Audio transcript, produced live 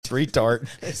retard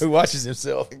who watches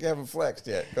himself. You haven't flexed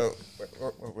yet. Go.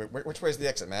 Which way's the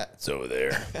exit, Matt? It's over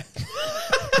there.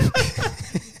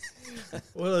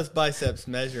 What do those biceps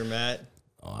measure, Matt?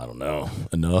 Oh, I don't know.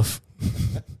 Enough.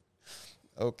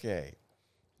 Okay,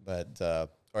 but all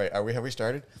right. Have we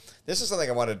started? This is something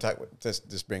I wanted to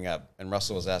just bring up. And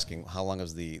Russell was asking, how long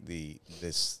is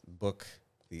this book,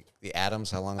 the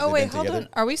Atoms? How long? Have they been hold together? on.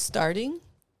 Are we starting?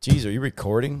 Jeez, are you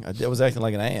recording? I was acting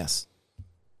like an ass.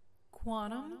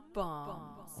 Quantum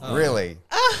bombs. Really?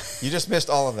 You just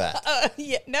missed all of that.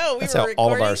 Yeah, no, That's were how all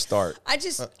of recording. ours start. I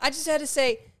just had to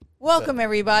say, welcome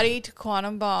everybody to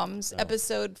Quantum Bombs,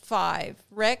 episode 5.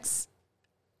 Rex,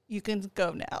 you can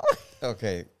go now.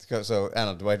 Okay, so I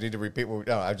don't know. Do I need to repeat?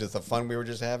 Just the fun we were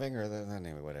just having, or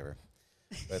anyway, whatever.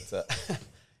 But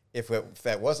if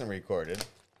that wasn't recorded,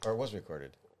 or was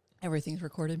recorded. Everything's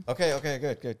recorded.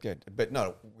 Okay, good. But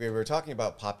no, we were talking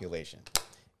about population,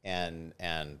 and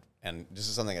this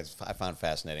is something that I found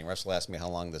fascinating. Russell asked me how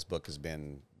long this book has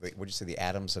been. What did you say? The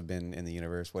atoms have been in the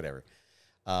universe, whatever.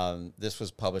 This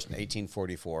was published in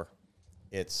 1844.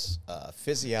 It's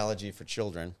Physiology for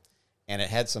Children, and it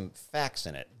had some facts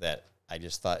in it that I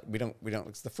just thought we don't.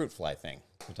 It's the fruit fly thing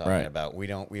we're talking about. We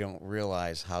don't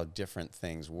realize how different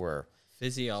things were.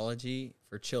 Physiology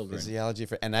for children.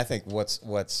 And I think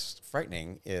what's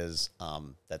frightening is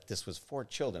that this was for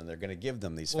children. They're going to give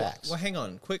them these facts. Well, hang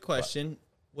on. Quick question.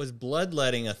 Was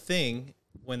bloodletting a thing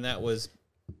when that was...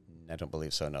 I don't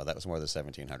believe so, no. That was more the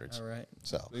 1700s. All right.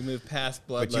 So we moved past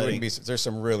but you bloodletting. wouldn't be... There's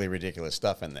some really ridiculous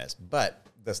stuff in this. But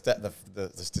the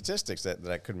statistics that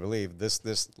I couldn't believe,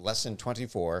 this lesson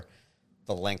 24,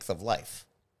 the length of life.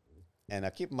 And now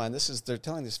keep in mind, they're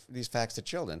telling these facts to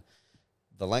children.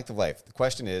 The length of life. The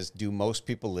question is, do most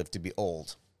people live to be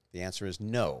old? The answer is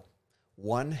no.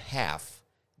 1/2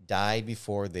 die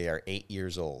before they are 8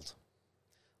 years old.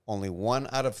 Only 1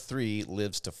 out of 3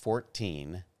 lives to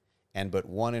 14, but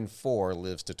 1 in 4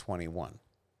 lives to 21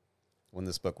 when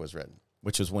this book was written.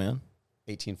 Which was when?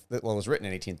 It was written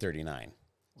in 1839.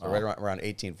 So right around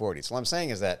 1840. So what I'm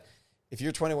saying is that if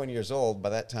you're 21 years old,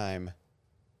 by that time,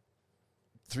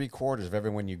 3/4 of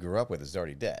everyone you grew up with is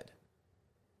already dead.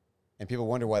 And people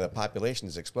wonder why the population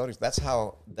is exploding. That's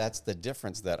the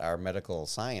difference that our medical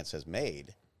science has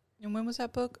made. And when was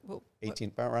that book? Around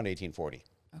 1840.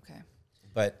 Okay.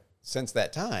 But since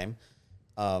that time,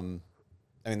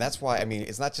 that's why,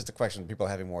 it's not just a question of people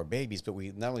having more babies, but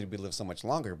we not only did we live so much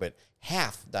longer, but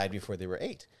half died before they were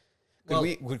 8. Could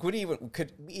we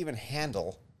even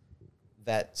handle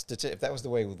that statistic? If that was the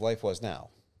way life was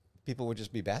now, people would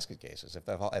just be basket cases. If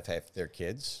they're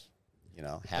kids,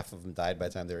 half of them died by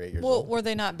the time they're 8 years old. Well, were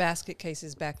they not basket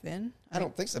cases back then? I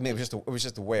don't think so. It was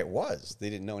just the way it was. They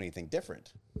didn't know anything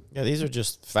different. Yeah, these are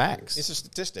just facts. These are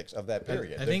statistics of that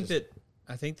period. I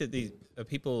think that these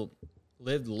people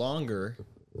lived longer,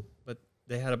 but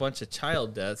they had a bunch of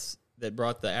child deaths that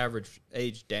brought the average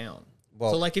age down.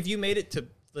 Well, so, like, if you made it to,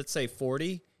 let's say,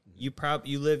 40, you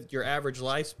lived, your average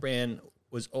lifespan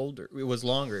was older. It was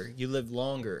longer. You lived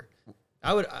longer.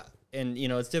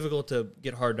 It's difficult to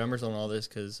get hard numbers on all this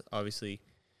because obviously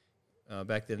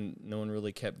back then no one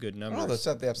really kept good numbers. No, that's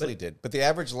not, they absolutely did. But the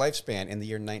average lifespan in the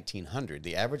year 1900,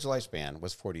 the average lifespan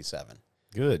was 47.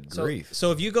 Good grief.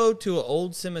 So if you go to an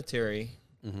old cemetery,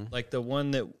 like the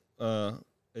one that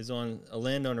is on a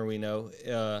landowner we know.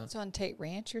 It's on Tate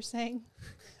Ranch, you're saying?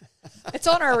 It's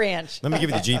on our ranch. Let me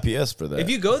give you the GPS for that. If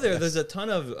you go there's a ton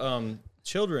of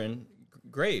children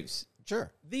graves.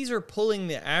 Sure. These are pulling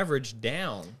the average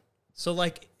down. So,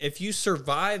 like, if you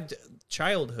survived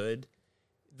childhood,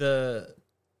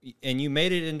 and you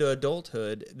made it into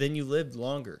adulthood, then you lived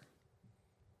longer.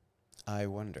 I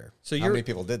wonder. So how many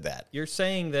people did that? You're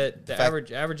saying that the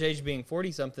average age being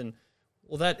 40 something.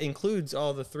 Well, that includes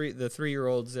all the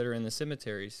 3-year-olds that are in the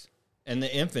cemeteries and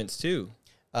the infants too.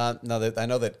 No, I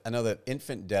know that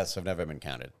infant deaths have never been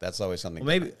counted. That's always something.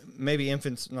 Well, maybe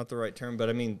infant's not the right term, but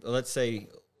I mean, let's say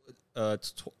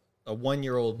it's a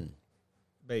 1-year-old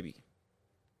baby.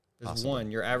 There's one.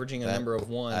 You're averaging a number of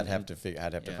 1. I'd have to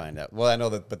find out. Well, I know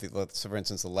that, so for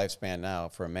instance, the lifespan now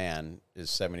for a man is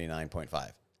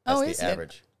 79.5. That's the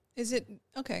average. Is it?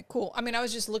 Okay, cool. I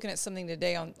was just looking at something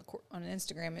today on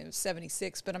Instagram. It was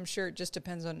 76, but I'm sure it just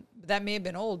depends on, that may have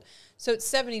been old. So it's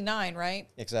 79, right?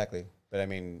 Exactly. But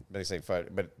I say,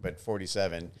 but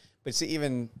 47. But see,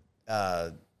 even,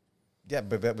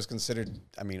 but that was considered,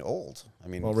 old.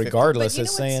 Well, regardless,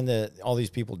 it's saying that all these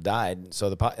people died, so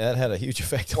that had a huge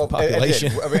effect on the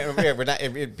population.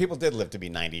 People did live to be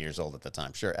 90 years old at the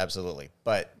time. Sure, absolutely.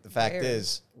 But the fact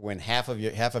is, when half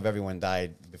of everyone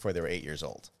died before they were 8 years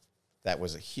old, that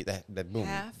was that boom.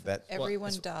 Half That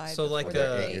everyone died. so like, before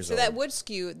their 8 age. years So that old. would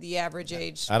skew the average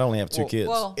age. I'd only have two Well, kids.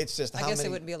 Well, It's just I how guess they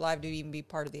many- wouldn't be alive to even be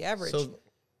part of the average. So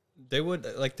they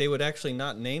would actually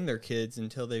not name their kids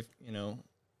until they've,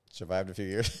 survived a few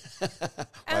years.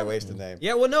 Why waste a name?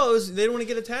 Yeah, well, no, they didn't want to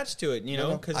get attached to it,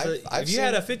 No, because I've if you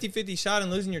had seen- a 50-50 shot in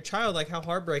losing your child, like how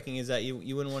heartbreaking is that?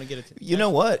 You wouldn't want to get it. You know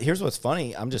what? Here's what's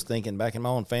funny. I'm just thinking back in my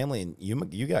own family, and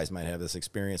you guys might have this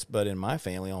experience, but in my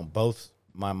family, on both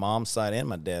my mom's side and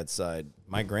my dad's side,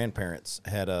 my grandparents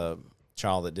had a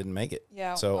child that didn't make it.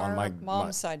 yeah, So our on my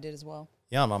mom's side did as well.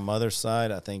 on my mother's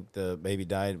side, I think the baby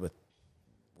died with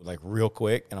like real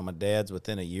quick, and on my dad's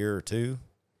within a year or two.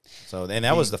 So and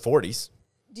that was the 40s.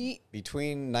 Do you,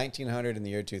 Between 1900 and the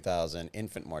year 2000,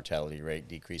 infant mortality rate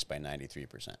decreased by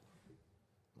 93%.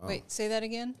 wait, say that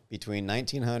again? Between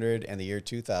 1900 and the year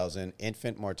 2000,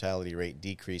 infant mortality rate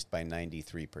decreased by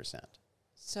 93%.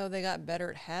 So they got better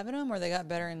at having them, or they got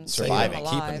better in Surviving, keeping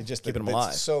them alive? It's just Keeping that them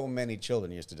alive. So many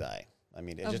children used to die. I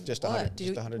mean, Of just what? 100.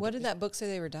 Just 100. What did that book say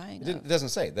they were dying It of? doesn't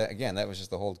say that. Again, that was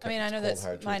just the whole. I mean, I know cold, that's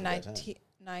hard my truth at that time.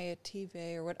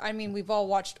 naivete or what. I mean, we've all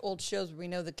watched old shows where we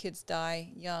know the kids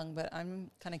die young, but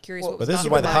I'm kind of curious. Well, what But was this is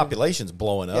on why your the mind. population's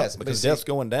blowing up Yes, but because see, death's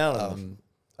going down.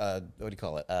 And What do you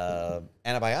call it?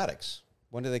 Antibiotics.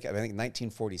 When did they? I think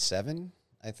 1947.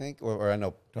 I think, or I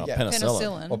know. Yeah.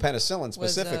 Penicillin. Well, penicillin was,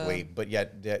 specifically, but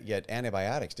yet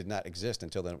antibiotics did not exist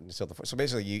until so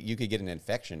basically you could get an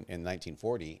infection in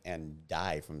 1940 and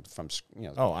die from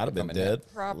oh, I'd have been from a dead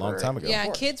a Proper. long time ago. Yeah, and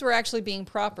course. kids were actually being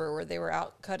proper, where they were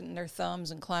out cutting their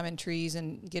thumbs and climbing trees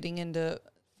and getting into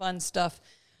fun stuff.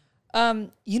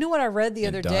 You know what I read the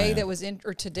And other day dying. that was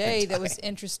today that was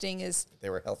interesting is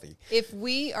They were healthy. if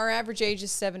our average age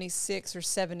is 76 or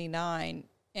 79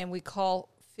 and we call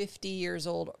 50 years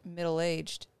old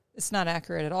middle-aged, it's not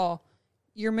accurate at all.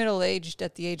 You're middle-aged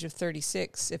at the age of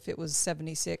 36 if it was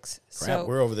 76. Crap, So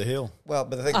we're over the hill. Well,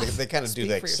 but the thing they kind of do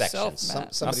speak like for yourself, sections.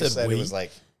 Matt. Somebody I said said we. it was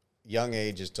like young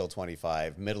age is till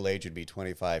 25, middle age would be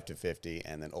 25 to 50,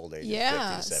 and then old age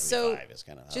yeah, is 50 to so 75. Is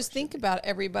kind of just think about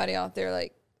everybody out there.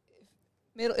 Like,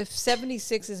 if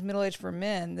 76 is middle age for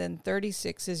men, then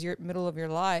 36 is your middle of your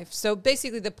life. So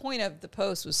basically, the point of the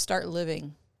post was start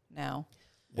living now.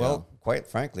 Well, quite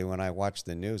frankly, when I watch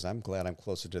the news, I'm glad I'm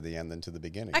closer to the end than to the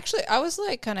beginning. Actually, I was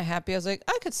like kind of happy. I was like,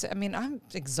 I could say, I mean, I'm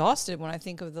exhausted when I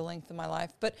think of the length of my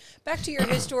life. But back to your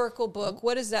historical book.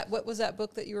 What is that? What was that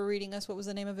book that you were reading us? What was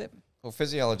the name of it? Well,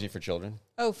 physiology for children.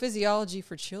 Oh, Physiology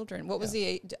for Children. What was the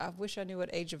age? I wish I knew what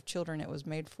age of children it was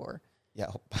made for. Yeah,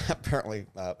 apparently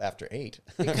after 8,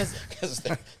 Because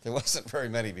there wasn't very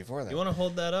many before that. You want to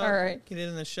hold that up? All right. Get it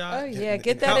in the shot. oh yeah,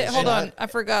 get How- that. Hold and- on, I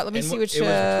forgot. Let me and see wh- which. It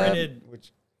was printed.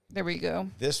 Which There we go.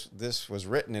 this was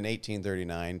written in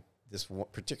 1839. This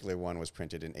particular one was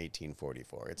printed in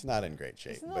 1844. It's not in great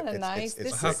shape. Isn't but that a it's, nice?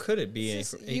 It's, How could it be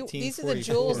This in is- these are the 1844?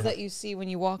 jewels that you see when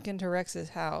you walk into Rex's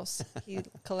house. He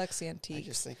collects I antiques.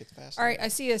 just think it's fascinating. All right, I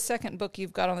see a second book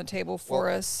you've got on the table for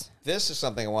Well, us. This is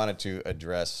something I wanted to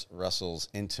address Russell's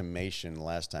intimation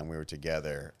last time we were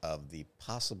together of the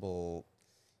possible.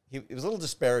 He was a little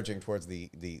disparaging towards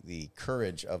the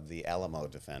courage of the Alamo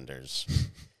defenders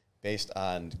based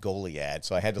on Goliad.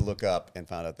 So I had to look up and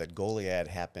found out that Goliad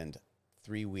happened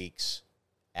 3 weeks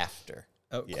after.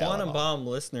 the Quantum Alamo. Bomb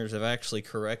listeners have actually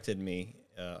corrected me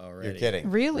already. You're kidding.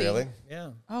 Really? Really?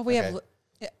 Yeah. Oh, we Okay. have.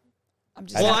 Yeah, I'm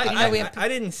just. Well, you know, we have I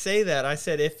didn't say that. I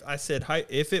said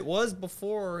if it was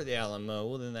before the Alamo,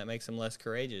 well, then that makes them less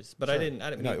courageous. But I didn't. No,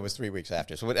 mean, it was 3 weeks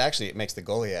after. So it makes the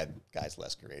Goliad guys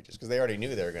less courageous because they already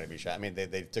knew they were going to be shot. I mean,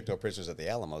 they took no prisoners at the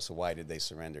Alamo, so why did they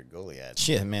surrender Goliad?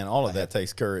 Shit, man, all of that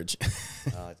takes courage.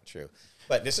 Oh, it's true.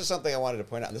 But this is something I wanted to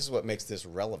point out. This is what makes this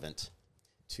relevant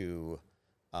to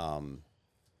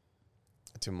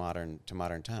modern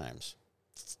times.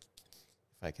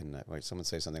 If I can, wait, someone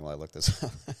say something while I look this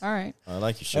up. all right. I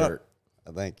like your shirt.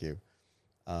 Thank you.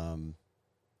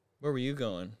 where were you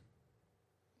going?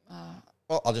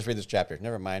 Well, I'll just read this chapter.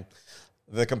 Never mind.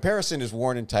 The comparison is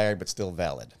worn and tired, but still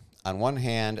valid. On one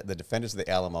hand, the defenders of the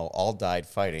Alamo all died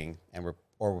fighting and were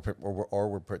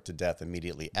put to death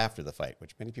immediately after the fight,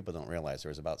 which many people don't realize. There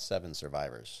was about 7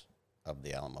 survivors of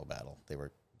the Alamo battle. They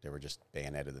were just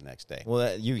bayoneted the next day.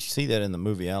 Well, you see that in the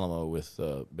movie Alamo with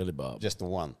Billy Bob. Just the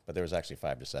one, but there was actually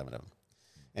 5 to 7 of them.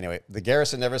 Anyway, the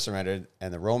garrison never surrendered,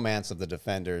 and the romance of the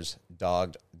defenders'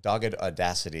 dogged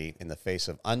audacity in the face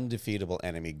of undefeatable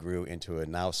enemy grew into a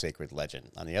now sacred legend.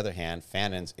 On the other hand,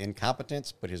 Fannon's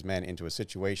incompetence put his men into a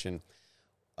situation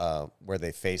where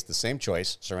they faced the same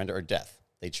choice, surrender or death.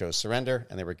 They chose surrender,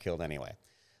 and they were killed anyway.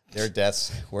 Their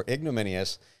deaths were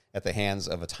ignominious at the hands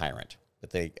of a tyrant,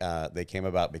 but they came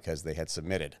about because they had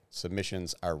submitted.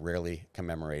 Submissions are rarely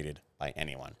commemorated by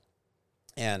anyone.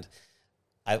 And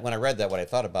when I read that, what I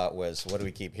thought about was, what do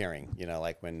we keep hearing? You know,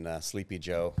 like when Sleepy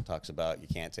Joe talks about you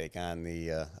can't take on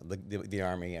the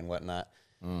army and whatnot.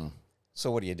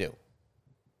 So what do you do?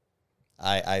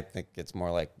 I think it's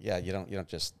more like, yeah, you don't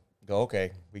just go,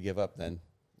 okay, we give up then.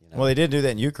 You know? Well, they did do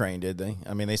that in Ukraine, did they?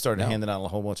 I mean, they started handing out a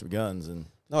whole bunch of guns, and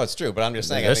No, it's true, but I'm just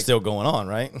saying. they're still going on,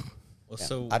 right? Well, Yeah.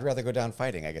 so I'd rather go down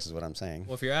fighting, I guess is what I'm saying.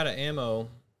 well, if you're out of ammo,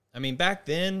 I mean, back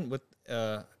then with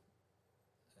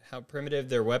how primitive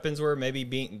their weapons were, maybe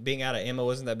being out of ammo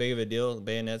wasn't that big of a deal. The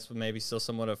bayonets were maybe still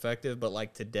somewhat effective, but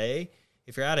like today,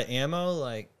 if you're out of ammo,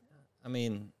 like, I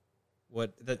mean,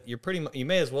 you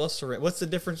may as well surrender. What's the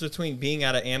difference between being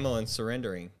out of ammo and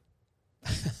surrendering?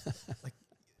 Like,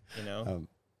 you know.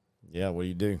 Yeah, what do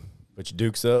you do? Put your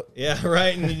dukes up? Yeah,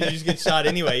 right. And you just get shot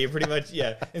anyway. You pretty much,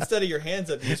 instead of your hands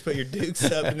up, you just put your dukes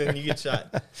up and then you get shot.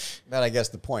 But I guess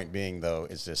the point being, though,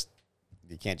 is just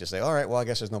you can't just say, all right, well, I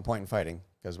guess there's no point in fighting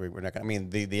because we're not going to. I mean,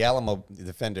 the Alamo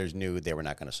defenders knew they were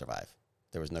not going to survive.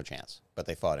 There was no chance, but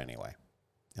they fought anyway.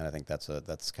 And I think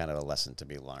that's kind of a lesson to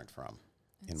be learned from,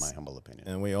 in my humble opinion.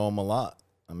 And we owe them a lot.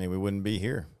 I mean, we wouldn't be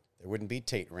here. There wouldn't be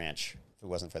Tate Ranch if it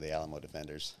wasn't for the Alamo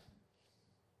defenders.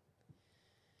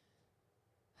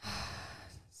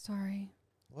 Sorry.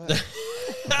 What?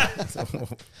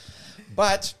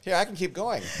 But here, I can keep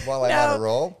going while I'm on a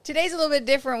roll. Today's a little bit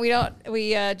different.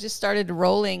 We just started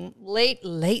rolling late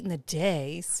in the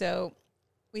day, so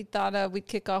we thought we'd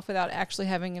kick off without actually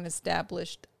having an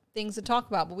established things to talk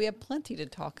about. But we have plenty to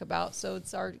talk about, so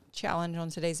it's our challenge on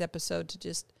today's episode to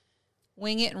just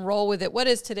wing it and roll with it. What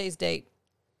is today's date?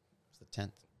 It's the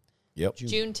 10th. Yep.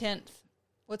 June 10th.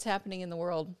 What's happening in the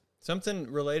world? Something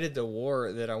related to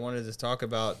war that I wanted to talk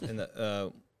about in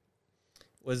the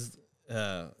was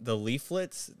the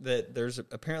leaflets that there's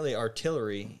apparently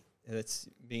artillery that's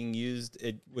being used.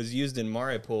 It was used in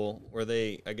Mariupol where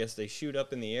I guess they shoot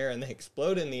up in the air and they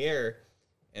explode in the air,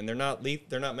 and they're not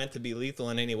meant to be lethal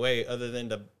in any way other than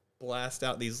to blast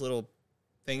out these little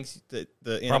things that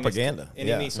the Propaganda.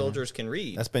 enemy Yeah. soldiers can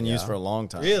read. That's been used for a long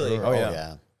time. Really? Oh, yeah.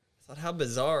 yeah. I thought, how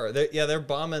bizarre. They're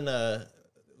bombing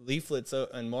leaflets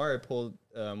in Mariupol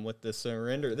with the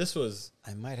surrender. This was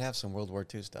I might have some World War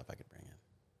II stuff I could bring in.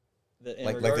 in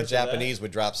Like regards the to that. Japanese would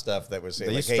drop stuff that was They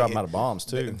like, used to drop them out of bombs,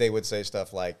 too. They would say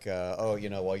stuff like, "Oh, you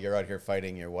know, while you're out here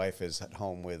fighting, your wife is at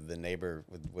home with the neighbor,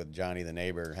 with Johnny the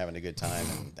neighbor, having a good time."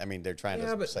 And I mean, they're trying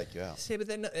to psych you out. See, but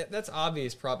then that's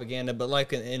obvious propaganda. But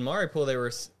like in Mariupol, they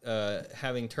were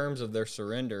having terms of their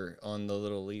surrender on the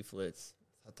little leaflets.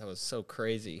 I thought that was so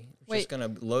crazy. We're just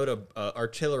going to load a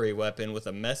artillery weapon with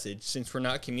a message since we're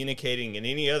not communicating in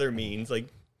any other means. Like,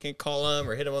 can't call them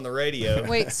or hit them on the radio.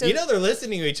 Wait, so you know they're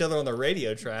listening to each other on the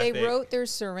radio traffic. they wrote their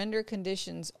surrender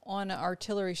conditions on an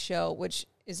artillery shell, which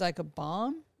is like a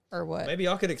bomb or what? Maybe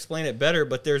y'all could explain it better,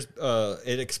 but there's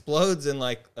it explodes and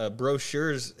like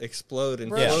brochures explode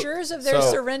and Brochures of their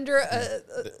So, surrender.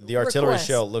 The artillery request.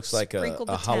 shell looks like Sprinkled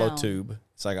a the hollow town. tube.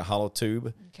 It's like a hollow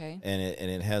tube. Okay. And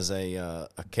it has a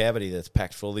cavity that's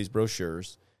packed full of these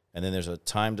brochures, and then there's a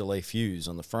time delay fuse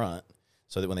on the front,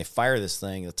 so that when they fire this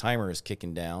thing, the timer is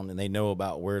kicking down, and they know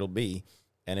about where it'll be,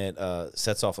 and it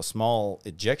sets off a small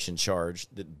ejection charge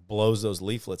that blows those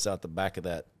leaflets out the back of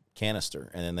that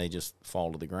canister, and then they just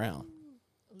fall to the ground.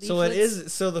 So it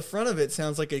is. So the front of it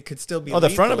sounds like it could still be. Oh,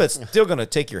 the front of lethal. it's still going to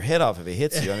take your head off if it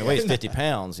hits you. I mean, it weighs 50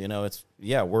 pounds. You know, it's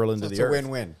whirling So to it's the a earth.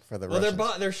 win-win for the Well,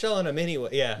 Russians. they're shelling them anyway.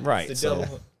 Yeah, Right, It's a so-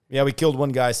 double. Yeah, we killed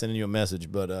one guy sending you a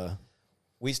message, but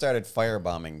We started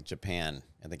firebombing Japan,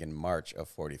 I think, in March of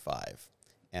 45.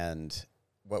 And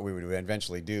what we would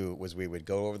eventually do was we would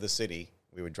go over the city.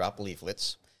 We would drop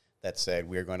leaflets that said,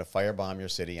 "We are going to firebomb your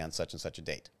city on such and such a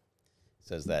date." It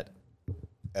says that,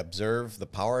 observe the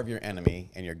power of your enemy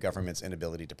and your government's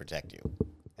inability to protect you.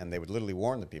 And they would literally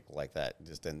warn the people like that,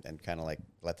 just and kind of like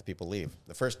let the people leave.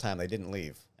 The first time they didn't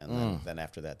leave, and then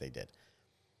after that they did.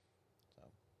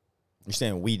 you're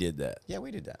saying we did that. Yeah,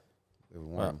 we did that. We would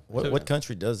warn them. What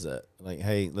country does that? Like,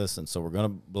 hey, listen, so we're going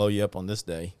to blow you up on this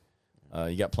day.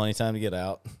 You got plenty of time to get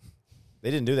out. They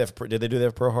didn't do that. Did they do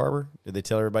that for Pearl Harbor? Did they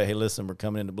tell everybody, hey, listen, we're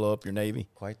coming in to blow up your Navy?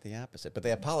 Quite the opposite. But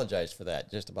they apologized for that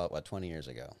just about, 20 years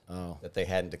ago. Oh. That they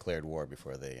hadn't declared war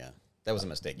before they... that was a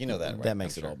mistake. You know that, right? That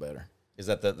makes I'm it sure. all better. Is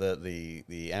that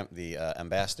the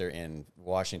ambassador in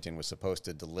Washington was supposed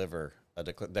to deliver a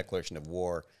declaration of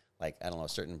war, like, I don't know, a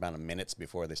certain amount of minutes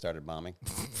before they started bombing?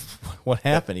 What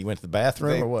happened? He went to the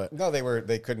bathroom or what? No,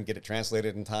 they couldn't get it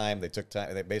translated in time. They took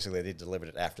time. They delivered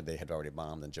it after they had already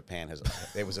bombed. And Japan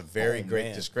it was a very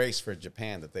great disgrace for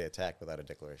Japan that they attacked without a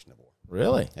declaration of war.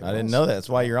 Really? It I didn't was. know that. That's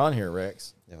why you're on here,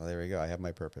 Rex. Yeah, well, there we go. I have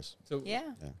my purpose. So Yeah.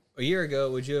 a year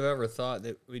ago, would you have ever thought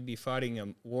that we'd be fighting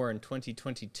a war in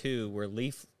 2022 where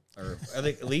Or I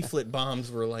think leaflet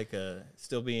bombs were like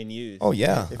still being used. Oh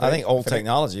yeah, If I it- think old if it-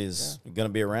 technology is going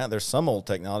to be around. There's some old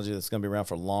technology that's going to be around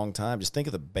for a long time. Just think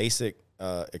of the basic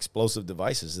explosive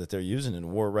devices that they're using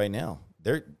in war right now.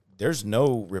 There's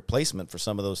no replacement for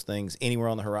some of those things anywhere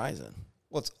on the horizon.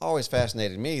 Well, it's always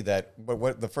fascinated me that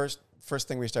what the first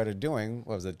thing we started doing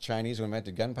was the Chinese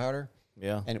invented gunpowder.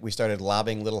 Yeah, And we started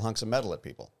lobbing little hunks of metal at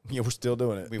people. yeah, we're still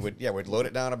doing it. We'd load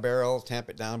it down a barrel, tamp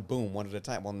it down, boom, one at a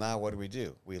time. Well, now what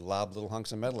do? We lob little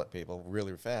hunks of metal at people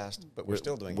really fast, but we're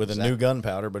still doing with it. a new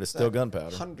gunpowder, but it's still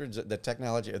gunpowder. The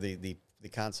technology, or the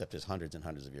concept is hundreds and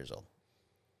hundreds of years old.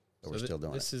 But we're still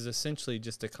doing This it. is essentially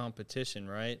just a competition,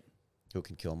 right? Who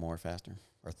can kill more faster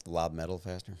or lob metal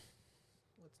faster?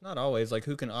 It's not always like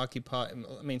who can occupy.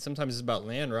 I mean, sometimes it's about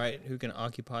land, right? Who can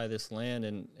occupy this land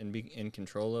and be in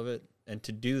control of it? And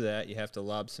to do that, you have to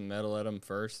lob some metal at them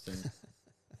first, and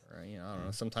or, I don't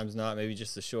know. Sometimes not. Maybe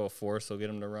just to show a force will get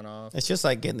them to run off. It's just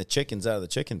like getting the chickens out of the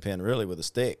chicken pen, really, with a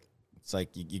stick. It's like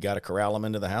you got to corral them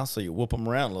into the house, so you whoop them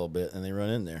around a little bit, and they run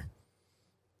in there.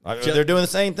 They're doing the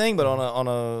same thing, but on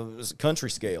a country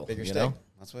scale. Bigger you stick. know?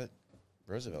 That's what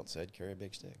Roosevelt said. Carry a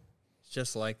big stick. It's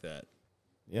just like that.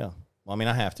 Yeah. Well, I mean,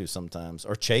 I have to sometimes,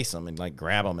 or chase them and like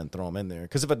grab them and throw them in there.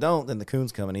 Because if I don't, then the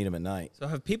coons come and eat them at night. So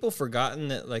have people forgotten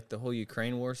that like the whole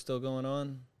Ukraine war is still going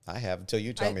on? I have until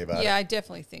you tell me about Yeah, it. I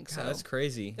definitely think so. God, that's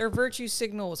crazy. Their virtue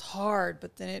signal was hard,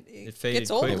 but then it faded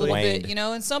gets old quickly. a little Waned. bit, you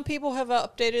know. And some people have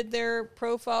updated their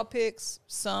profile pics.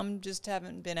 Some just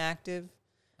haven't been active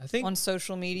I think on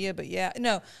social media. But yeah,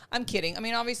 no, I'm kidding. I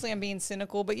mean, obviously, I'm being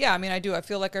cynical, but yeah, I mean, I do. I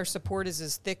feel like our support is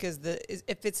as thick as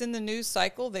if it's in the news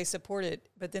cycle, they support it,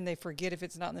 but then they forget if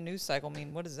it's not in the news cycle. I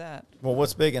mean, what is that? Well,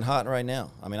 what's big and hot right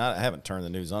now? I mean, I haven't turned the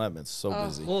news on. I've been so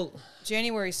busy. well,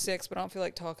 January 6th, but I don't feel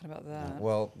like talking about that.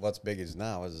 Well, what's big is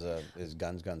now is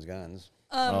guns, guns, guns.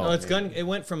 no, it's gun. It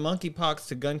went from monkeypox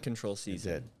to gun control It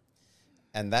season. did.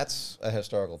 And that's a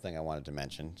historical thing I wanted to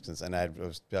mention. I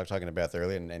was talking to Beth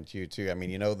earlier and to you too. I mean,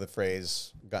 you know the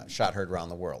phrase shot heard around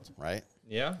the world, right?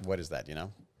 Yeah, What is that, you know?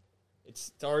 it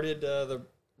started the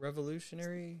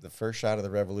revolutionary. The first shot of the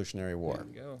Revolutionary War. There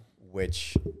you go.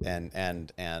 Which and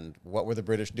what were the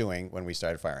British doing when we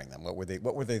started firing them? What were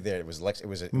they there? It was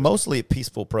Mostly a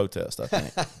peaceful protest, I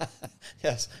think.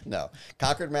 yes, no.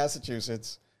 Concord,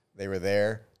 Massachusetts. They were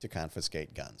there to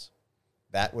confiscate guns.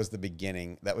 That was the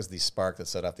beginning. That was the spark that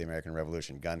set off the American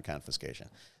Revolution, gun confiscation.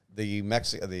 The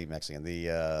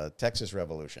Texas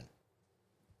Revolution.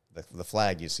 The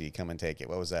flag you see, come and take it.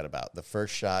 What was that about? The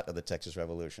first shot of the Texas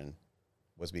Revolution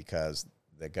was because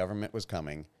the government was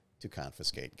coming to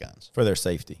confiscate guns. For their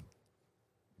safety.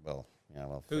 Well, yeah,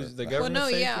 well. Who's the Well, government? no,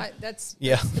 safety? yeah, that's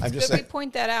Yeah. It's I'm good just we saying.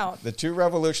 point that out. The two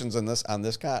revolutions on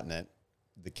this continent,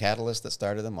 the catalyst that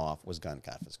started them off was gun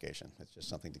confiscation. It's just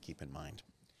something to keep in mind.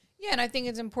 Yeah, and I think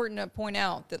it's important to point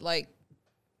out that, like,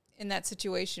 in that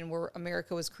situation where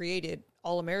America was created,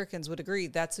 all Americans would agree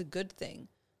that's a good thing.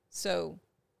 So,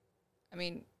 I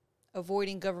mean,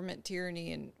 avoiding government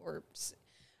tyranny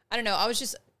I don't know.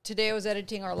 Today I was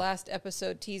editing our last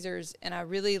episode teasers, and I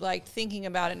really liked thinking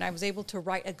about it, and I was able to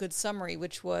write a good summary,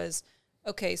 which was,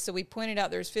 okay, so we pointed out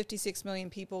there's 56 million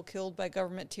people killed by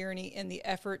government tyranny in the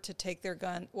effort to take their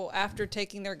after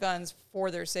taking their guns for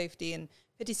their safety, and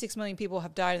 56 million people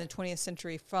have died in the 20th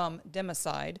century from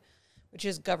democide, which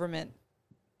is government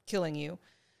killing you.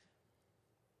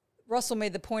 Russell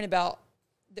made the point about,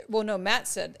 Matt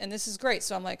said, and this is great,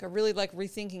 so I'm like, I really like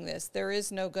rethinking this. There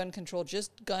is no gun control,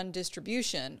 just gun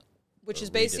distribution, which is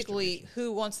basically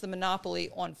who wants the monopoly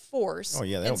on force. Oh,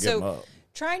 yeah, they And don't give them up.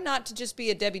 Try not to just be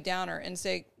a Debbie Downer and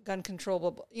say gun control,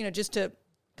 blah, blah, just to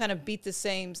kind of beat the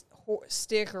same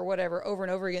stick or whatever over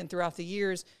and over again throughout the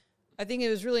years. I think it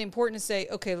was really important to say,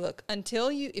 okay, look,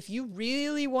 if you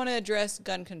really want to address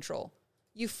gun control,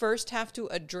 you first have to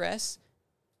address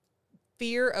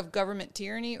fear of government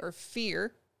tyranny or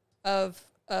fear of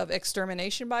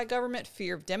extermination by government,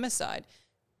 fear of democide.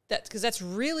 Because that's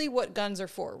really what guns are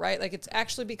for, right? Like, it's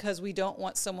actually because we don't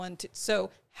want someone to. So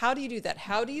how do you do that?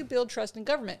 How do you build trust in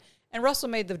government? And Russell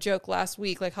made the joke last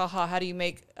week, like, haha, how do you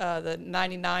make the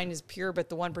 99 is pure, but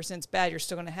the 1% is bad? You're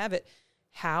still going to have it.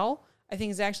 How? I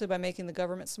think is actually by making the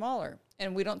government smaller.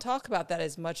 And we don't talk about that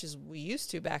as much as we used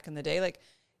to back in the day. Like,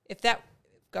 if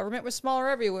government was smaller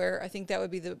everywhere, I think that would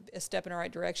be a step in the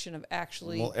right direction of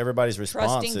actually Everybody's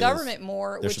response trusting is government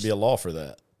more. there should be a law for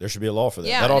that. There should be a law for that.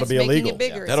 Yeah, that and ought to it's be making illegal. It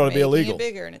bigger. That ought to be illegal. It's making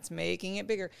it bigger, and it's making it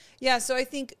bigger. Yeah, so I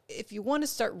think if you want to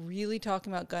start really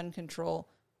talking about gun control,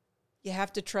 you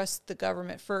have to trust the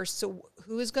government first. So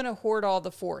who is going to hoard all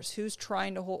the force? Who's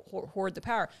trying to hoard the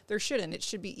power? There shouldn't. It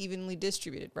should be evenly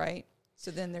distributed, right?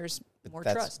 So then there's more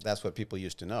trust. That's what people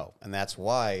used to know. And that's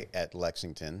why at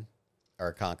Lexington,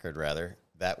 or conquered rather,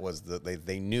 that was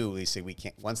they knew, they said, we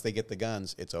can't, once they get the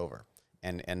guns, it's over.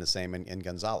 And the same in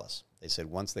Gonzales. They said,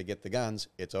 once they get the guns,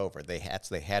 it's over. They had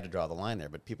to draw the line there,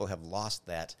 but people have lost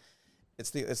that.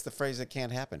 It's the phrase that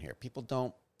can't happen here. People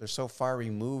don't, they're so far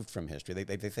removed from history.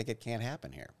 They think it can't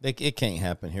happen here. It can't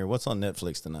happen here. What's on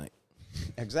Netflix tonight?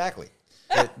 Exactly.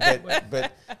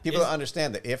 But people don't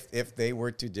understand that if they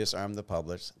were to disarm the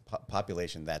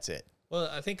population, that's it. Well,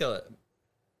 I think,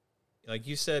 like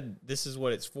you said, this is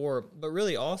what it's for. But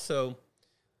really, also,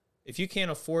 if you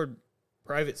can't afford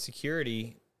private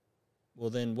security, well,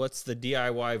 then what's the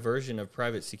DIY version of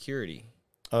private security?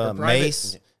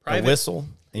 Mace, a whistle,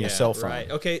 and your cell phone.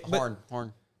 Right. Okay.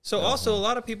 Horn. So also, a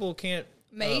lot of people can't.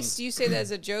 Mace, you say that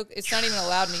as a joke. It's not even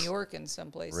allowed in New York in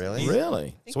some places. Really?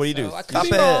 Really? So what do you do? I could Stop be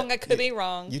it. wrong. I could be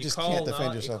wrong. You just call can't defend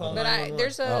not- you yourself. call on But that.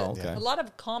 there's okay. a lot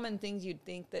of common things you'd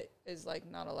think that is like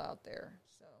not allowed there.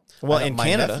 So Well, I know in my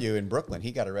Canada, nephew in Brooklyn,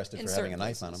 he got arrested In for having a certain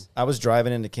knife on him. places. I was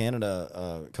driving into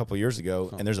Canada a couple years ago,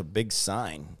 and there's a big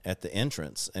sign at the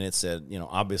entrance, and it said,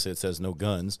 obviously it says no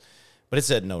guns, but it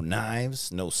said no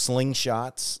knives, no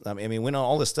slingshots. I mean, went on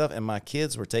all this stuff, and my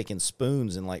kids were taking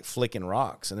spoons and like flicking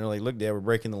rocks, and they're like, "Look, Dad, we're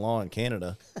breaking the law in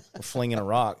Canada. We're flinging a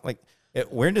rock. Like,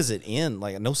 where does it end?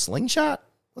 Like, no slingshot?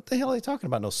 What the hell are they talking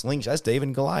about? No slingshot? That's David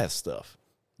and Goliath stuff.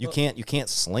 You can't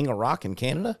sling a rock in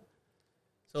Canada."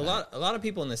 So a lot of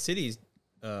people in the cities,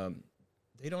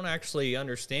 they don't actually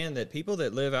understand that people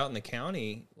that live out in the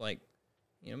county, like,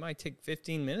 it might take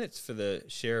 15 minutes for the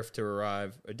sheriff to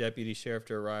arrive, a deputy sheriff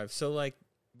to arrive. So, like,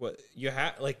 what you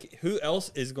have, like, who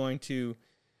else is going to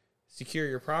secure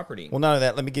your property? Well, none of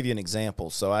that. Let me give you an example.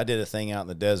 So I did a thing out in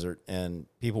the desert, and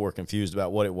people were confused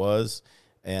about what it was,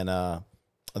 and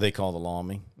they called the law on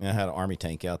me. And I had an army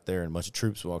tank out there and a bunch of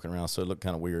troops walking around, so it looked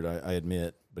kind of weird, I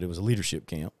admit, but it was a leadership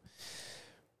camp.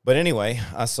 But anyway,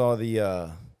 I saw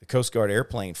the Coast Guard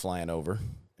airplane flying over,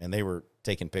 and they were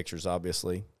taking pictures,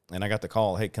 obviously. And I got the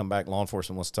call, "Hey, come back, law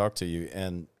enforcement wants to talk to you."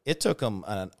 And it took them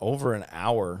over an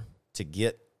hour to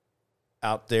get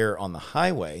out there on the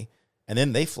highway. And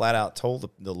then they flat out told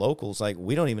the locals, like,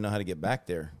 "We don't even know how to get back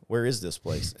there. Where is this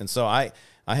place?" And so I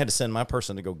had to send my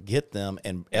person to go get them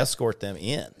and escort them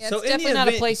in. yeah, So it's in the definitely not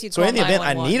a event- place you'd So call in the event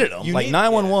I 911. needed them, You like need-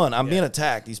 911, I'm yeah. being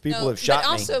attacked. These people No, have shot but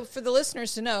me. also for the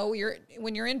listeners to know,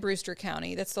 when you're in Brewster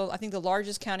County, that's I think the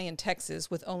largest county in Texas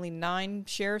with only 9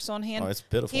 sheriffs on hand. Oh, it's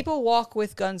pitiful. People walk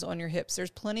with guns on your hips.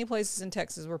 There's plenty of places in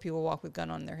Texas where people walk with gun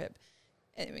on their hip.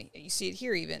 I mean, you see it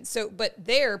here even. So, but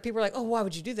there, people are like, "Oh, why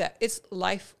would you do that?" It's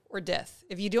life or death.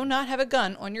 If you do not have a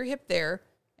gun on your hip there,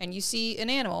 and you see an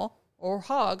animal or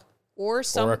hog or a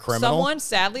criminal. someone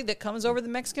sadly that comes over the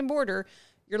Mexican border,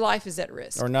 your life is at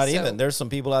risk. Or not So- even. There's some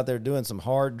people out there doing some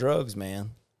hard drugs,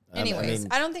 man. Anyways,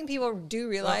 I don't think people do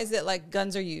realize that like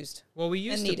guns are used. Well, we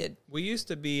used and to needed. we used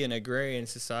to be an agrarian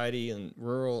society and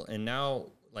rural, and now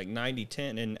like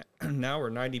 90-10, and now we're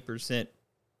 90%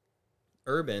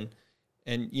 urban,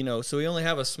 and so we only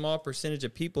have a small percentage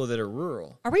of people that are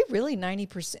rural. Are we really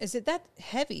 90%? Is it that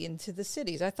heavy into the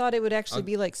cities? I thought it would actually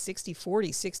be like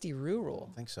 60-40, 60 rural.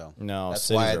 I think so. No, that's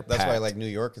cities why. are That's why, packed. like New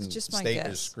York and just my state guess.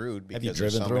 is screwed Have you because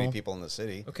there's driven so through many them? people in the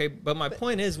city. Okay, but my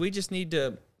point is, we just need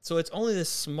to. So it's only this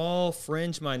small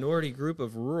fringe minority group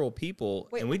of rural people,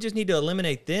 Wait. and we just need to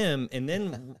eliminate them, and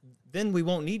then we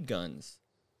won't need guns.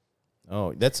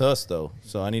 Oh, that's us though.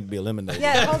 So I need to be eliminated.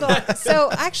 Yeah, hold on. So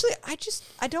actually,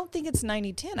 I don't think it's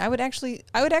 90-10. I would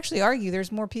actually argue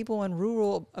there's more people in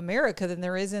rural America than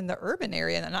there is in the urban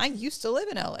area. And I used to live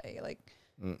in LA. Like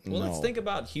Well, No. let's think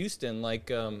about Houston, like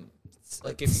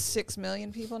if 6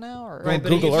 million people now, or Right, but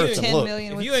Google if Earth you- and look. 10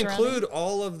 million if with you surrounding. include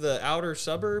all of the outer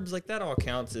suburbs, like that all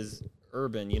counts as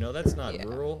urban. That's not Yeah.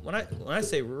 rural. When I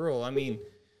say rural, I mean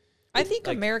I think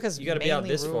like, America's you gotta be out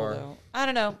mainly this rural, far. though. I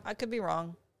don't know. I could be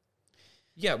wrong.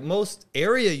 yeah, most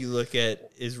area you look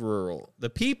at is rural. The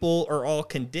people are all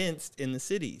condensed in the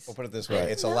cities. We'll put it this way: Right.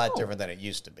 it's a lot No. different than it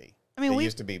used to be. I mean, it we-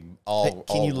 used to be all. Hey, can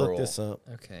all you look rural. this up?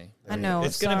 Okay, I know.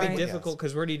 it's going to be sorry. difficult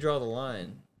because where do you draw the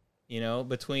line?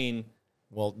 Between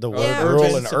Well, the word Yeah. rural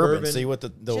Urban, and urban. suburban. See what the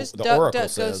Just the duck, Oracle go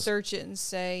says. search it and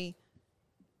say,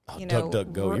 Oh, you know,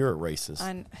 duck, go. ru- You're a racist.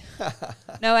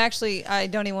 No, actually, I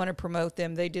don't even want to promote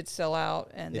them. They did sell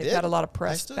out, and They they've did? had a lot of I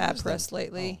press, still bad use press them.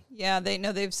 lately. Yeah,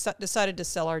 they've decided to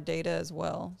sell our data as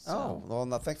well. So. Oh well,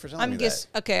 no, thanks for telling I'm me guess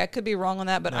okay. I could be wrong on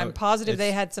that, but No, I'm positive they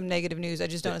it's- had some negative news. I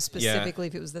just don't know Yeah. specifically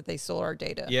if it was that they sold our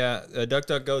data.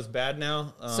 DuckDuckGo's bad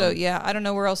now. So yeah, I don't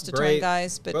know where else to turn, Brave-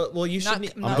 guys. But well, you not,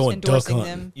 shouldn't. I'm not going duck endorsing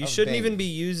hunting. them. You Of shouldn't Bing. even be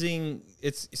using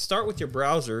start with your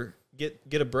browser.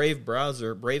 Get a Brave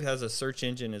browser. Brave has a search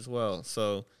engine as well.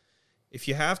 So if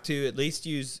you have to, at least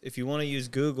if you want to use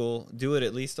Google, do it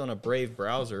at least on a Brave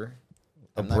browser.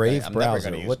 A I'm not Brave I'm never browser.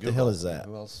 gonna use What the hell Google. is that?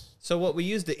 Who else? So what we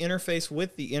use to interface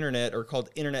with the internet are called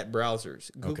internet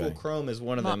browsers. Google Okay. Chrome is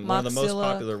one of Mo- them, one of the most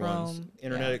Mozilla, popular ones. Chrome,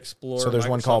 Internet yeah. Explorer. So there's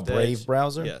one Microsoft called Brave Edge.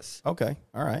 browser? Yes. Okay.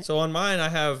 All right. So on mine, I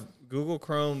have Google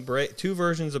Chrome, two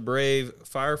versions of Brave,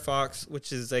 Firefox,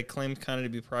 which is they claim kind of to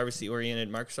be privacy oriented,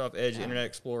 Microsoft Edge, Internet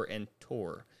Explorer, and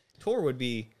Tor. Tor would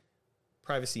be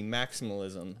privacy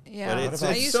maximalism. Yeah, but What about-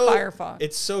 I it's use so, Firefox.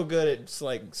 It's so good, it's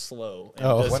like slow. And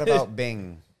Oh. does- What about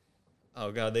Bing?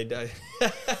 Oh God, they died.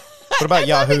 What about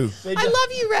Yahoo? They I died,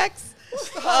 love you, Rex.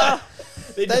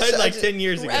 they That's- died like I- 10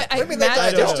 years ago. Maybe Matt,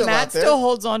 that's still out Matt there. still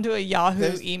holds on to a Yahoo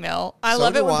There's- email. I So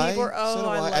love it do when I. people are, oh, So do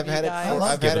I love I've you had it guys. for, love I've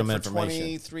had giving it them for information.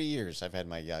 23 years. I've had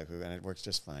my Yahoo, and it works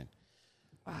just fine.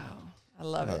 Wow, I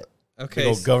love it. Big Okay,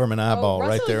 old government eyeball Oh, right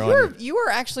Russell, there on you're, you. you are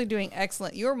actually doing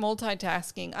excellent. You're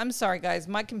multitasking. I'm sorry, guys.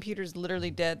 My computer's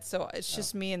literally dead, so it's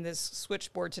just me and this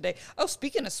switchboard today. Oh,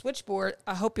 speaking of switchboard,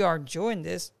 I hope you are enjoying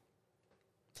this.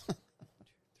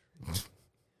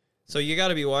 so you got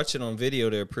to be watching on video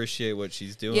to appreciate what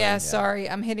she's doing. Yeah, sorry.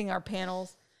 I'm hitting our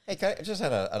panels. Hey, I just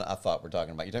had a thought we're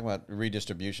talking about. You're talking about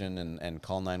redistribution and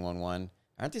call 911.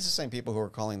 Aren't these the same people who are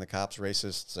calling the cops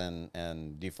racists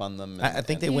and defund them? And, I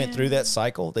think they went through that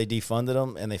cycle. They defunded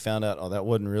them, and they found out, oh, that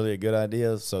wasn't really a good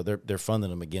idea. So they're funding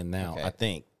them again now. Okay. I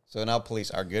think. So now police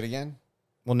are good again,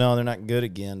 Well, no, they're not good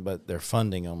again, but they're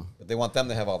funding them. but they want them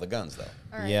to have all the guns, though.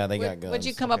 All right. Yeah, they What- got guns. What'd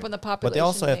you come up Okay. with the population But they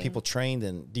also have thing? people trained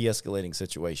in de-escalating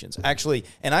situations. Actually,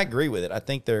 and I agree with it. I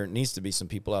think there needs to be some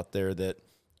people out there that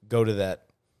go to that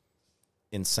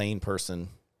insane person,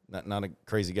 not a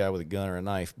crazy guy with a gun or a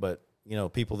knife, but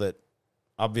people that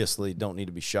obviously don't need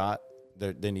to be shot.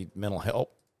 They need mental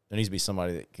help. There needs to be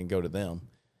somebody that can go to them.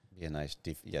 Be a nice,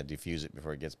 defuse it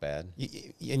before it gets bad.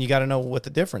 And you got to know what the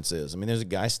difference is. I mean, there's a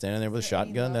guy standing there with a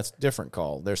shotgun. That's a different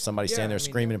call. There's somebody Yeah, standing there I mean,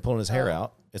 screaming and pulling his hair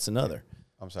out. It's another.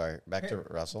 I'm sorry. Back to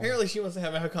Russell. Apparently, she wants to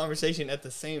have a conversation at the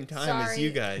same time as Sorry,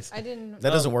 you guys. I didn't. That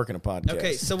doesn't work in a podcast.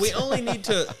 Okay, so we only need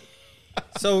to.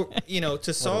 So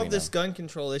to solve we this gun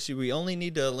control issue, we only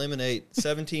need to eliminate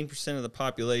 17% of the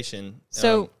population.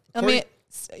 So let me.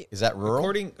 Is that rural?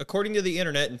 According to the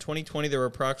internet, in 2020 there were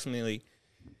approximately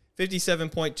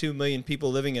 57.2 million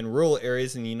people living in rural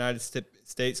areas in the United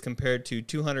States compared to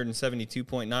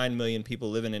 272.9 million people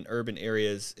living in urban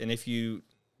areas. And if you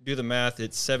do the math,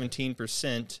 it's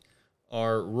 17%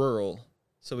 are rural.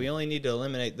 So we only need to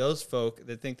eliminate those folk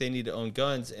that think they need to own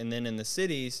guns. And then in the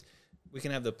cities, we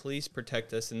can have the police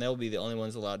protect us, and they'll be the only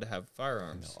ones allowed to have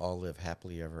firearms. All live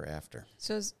happily ever after.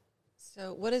 So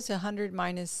what is 100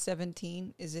 minus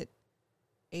 17? Is it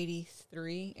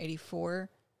 83, 84?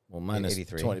 Well, minus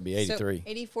 83. 20 would be 83.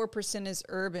 So 84% is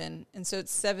urban, and so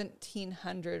it's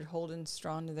 1,700 holding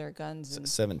strong to their guns. And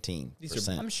 17%. These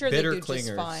are- I'm sure they bitter do just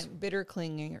clingers. fine. Bitter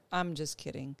clinger. I'm just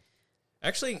kidding.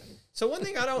 Actually, so one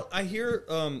thing I hear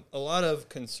a lot of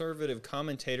conservative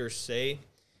commentators say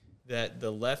that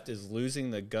the left is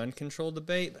losing the gun control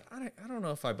debate, but I don't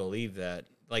know if I believe that.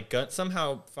 Like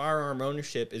somehow firearm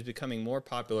ownership is becoming more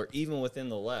popular even within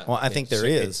the left. Well, I think there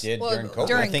It is. did Well, during COVID.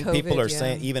 during I think people COVID, are yeah.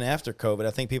 saying, even after COVID,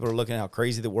 I think people are looking at how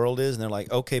crazy the world is, and they're like,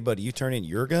 okay, buddy, you turn in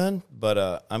your gun,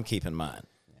 but I'm keeping mine.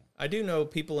 I do know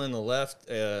people in the left.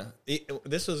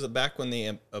 This was back when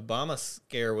the Obama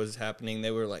scare was happening.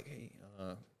 They were like, "Hey,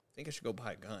 I think I should go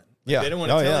buy a gun." Like, Yeah. they didn't want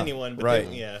to Oh, tell yeah. anyone, but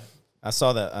Right. yeah. I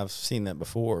saw that. I've seen that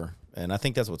before, and I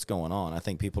think that's what's going on. I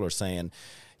think people are saying,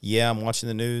 yeah, I'm watching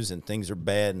the news, and things are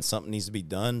bad, and something needs to be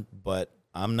done, but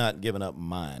I'm not giving up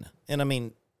mine. And I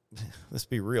mean, let's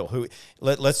be real.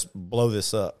 Let's blow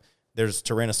this up. There's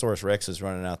Tyrannosaurus Rexes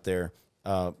running out there,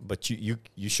 but you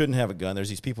shouldn't have a gun. There's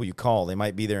these people you call. They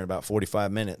might be there in about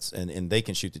 45 minutes, and they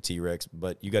can shoot the T-Rex,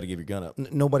 but you got to give your gun up.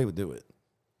 Nobody would do it.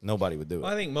 Nobody would do it.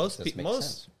 Well, I think This makes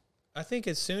sense. I think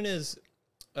as soon as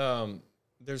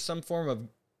there's some form of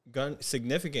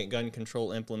significant gun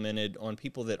control implemented on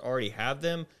people that already have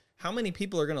them, how many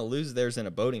people are going to lose theirs in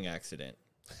a boating accident?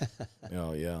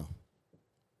 Oh, yeah.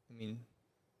 I mean,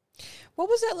 What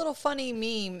was that little funny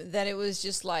meme that it was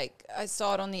just like, I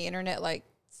saw it on the internet, like,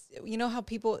 you know how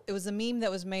people, it was a meme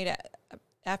that was made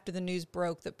after the news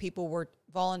broke that people were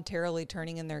voluntarily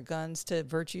turning in their guns to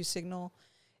virtue signal.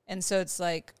 And so it's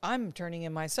like, I'm turning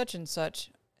in my such and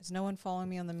such. Is no one following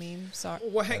me on the meme? Sorry.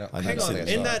 well, hang I hang don't on.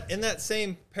 see In that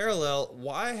same parallel,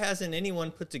 why hasn't anyone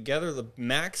put together the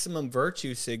maximum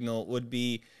virtue signal would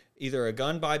be either a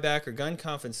gun buyback or gun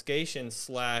confiscation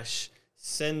 /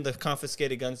 send the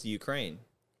confiscated guns to Ukraine?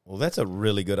 Well, that's a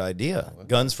really good idea.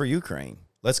 Guns for Ukraine.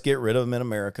 Let's get rid of them in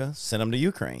America. Send them to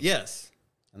Ukraine. Yes,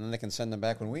 And then they can send them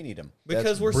back when we need them. because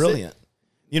That's we're brilliant.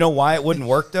 You know why it wouldn't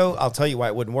work, though? I'll tell you why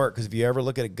it wouldn't work. Because if you ever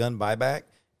look at a gun buyback,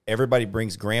 everybody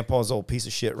brings grandpa's old piece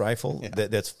of shit rifle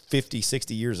that's 50,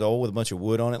 60 years old with a bunch of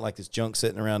wood on it, like this junk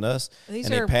sitting around us. These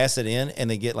and they are- pass it in and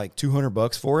they get like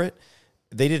 $200 for it.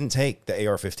 They didn't take the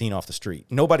AR-15 off the street.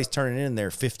 Nobody's turning in their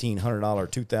 $1,500,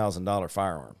 $2,000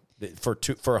 firearm for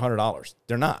 $100.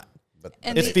 They're not. But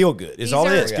And It's the- feel good. It's these all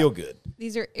it are- is. Feel good.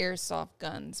 These are airsoft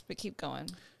guns, but keep going.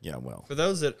 Yeah, well. For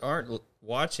those that aren't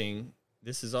watching,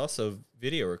 this is also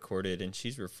video recorded, and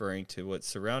she's referring to what's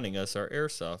surrounding us, our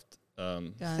airsoft.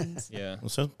 Guns. Yeah.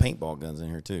 There's some paintball guns in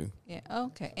here too. Yeah.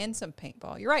 Okay. And some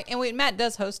paintball. You're right. And Matt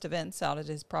does host events out at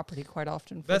his property quite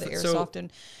often for Beth, the so- airsoft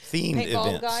and Themed paintball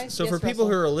events. guys. So Yes, for people Russell?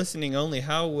 who are listening only,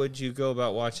 how would you go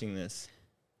about watching this?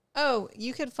 Oh,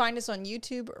 you could find us on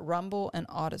YouTube, Rumble, and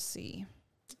Odyssey.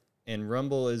 And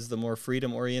Rumble is the more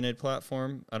freedom-oriented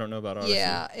platform. I don't know about Odyssey.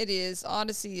 Yeah, it is.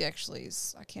 Odyssey actually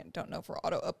is. Don't know if we're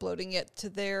auto uploading it to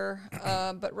there,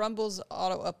 but Rumble's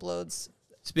auto uploads.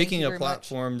 Speaking you of very much.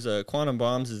 platforms, Quantum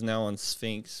Bombs is now on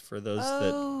Sphinx for those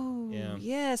Oh, yeah.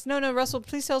 yes. No, Russell,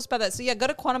 please tell us about that. So, yeah, go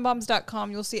to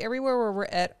quantumbombs.com. You'll see everywhere where we're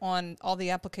at on all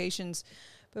the applications.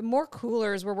 But more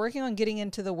cooler is we're working on getting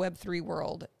into the Web3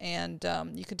 world. And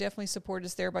you could definitely support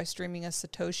us there by streaming us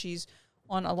Satoshis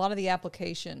on a lot of the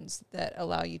applications that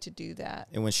allow you to do that.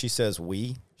 And when she says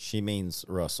we, she means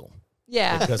Russell.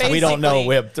 Yeah. Because we don't know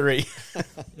basically.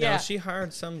 Web3. Yeah. No, she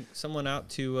hired someone out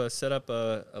to set up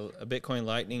a Bitcoin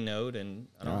Lightning node, and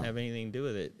I don't have anything to do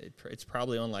with it. It's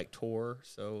probably on like Tor.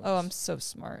 So Oh, I'm so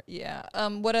smart. Yeah.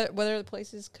 What other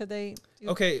places could they do?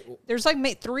 okay. There's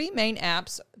like three main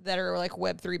apps that are like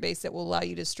Web3 based that will allow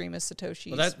you to stream as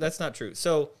Satoshis. Well, that's not true.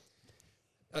 So,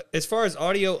 as far as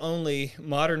audio only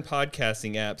modern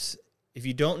podcasting apps, if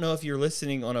you don't know if you're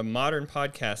listening on a modern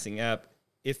podcasting app,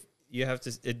 if you have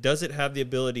to, does it have the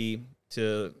ability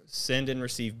to send and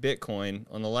receive Bitcoin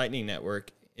on the Lightning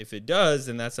Network? If it does,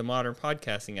 then that's a modern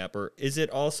podcasting app. Or is it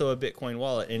also a Bitcoin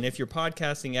wallet? And if your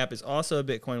podcasting app is also a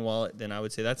Bitcoin wallet, then I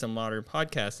would say that's a modern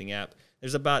podcasting app.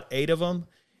 There's about 8 of them,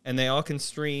 and they all can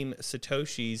stream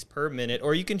Satoshis per minute.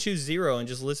 Or you can choose 0 and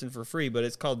just listen for free, but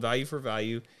it's called Value for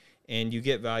Value. And you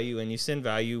get value and you send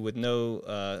value with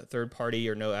no third party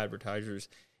or no advertisers.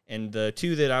 And the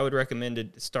 2 that I would recommend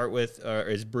to start with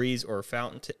is Breeze or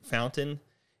Fountain.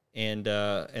 And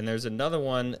there's another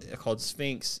one called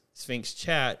Sphinx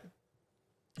Chat.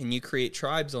 And you create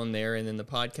tribes on there, and then the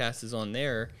podcast is on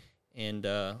there. And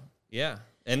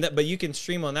but you can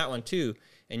stream on that one too.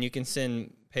 And you can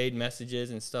send paid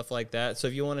messages and stuff like that. So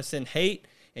if you want to send hate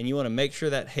and you want to make sure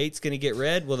that hate's going to get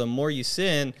read, well, the more you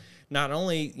send, not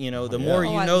only, the more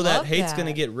Oh, you I know that love hate's that. going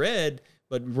to get read,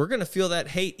 but we're going to feel that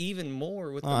hate even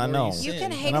more with the I more know. you You send.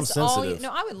 can hate And I'm us all. sensitive.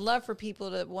 I would love for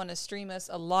people to want to stream us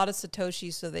a lot of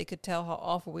Satoshis so they could tell how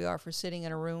awful we are for sitting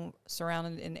in a room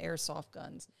surrounded in airsoft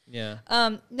guns. Yeah.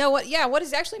 What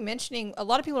he's actually mentioning, a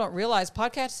lot of people don't realize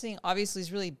podcasting obviously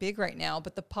is really big right now,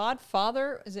 but the pod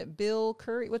father, is it Bill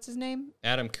Curry? What's his name?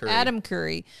 Adam Curry. Adam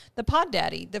Curry, the pod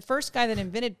daddy, the first guy that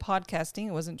invented podcasting.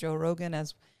 It wasn't Joe Rogan,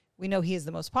 as we know he is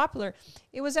the most popular.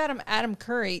 It was Adam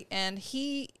Curry, and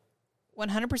he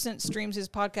 100% streams his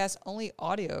podcast only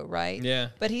audio, right? Yeah.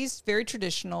 But he's very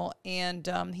traditional, and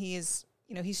he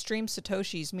streams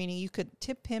Satoshis, meaning you could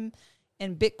tip him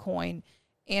in Bitcoin.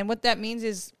 And what that means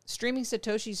is streaming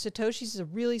Satoshis is a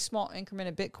really small increment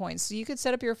of Bitcoin. So you could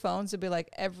set up your phones to be like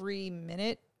every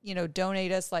minute,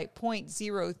 donate us like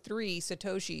 0.03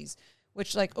 Satoshis,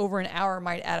 which like over an hour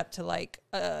might add up to like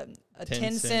a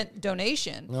 10 cent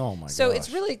donation. Oh my So gosh.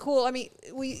 it's really cool. I mean,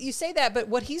 you say that, but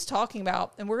what he's talking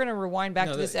about, and we're going to rewind back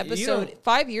No, to this that- you episode, don't-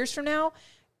 5 years from now,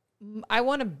 I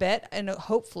want to bet, and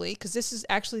hopefully, because this is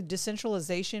actually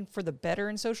decentralization for the better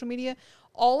in social media,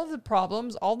 all of the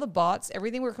problems, all the bots,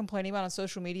 everything we're complaining about on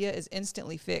social media is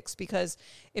instantly fixed. Because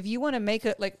if you want to make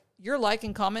it like your like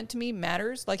and comment to me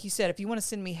matters, like you said, if you want to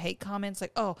send me hate comments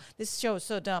like, oh, this show is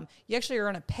so dumb, you actually are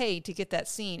going to pay to get that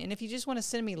seen. And if you just want to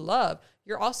send me love,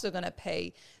 you're also going to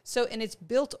pay. So, and it's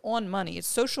built on money. It's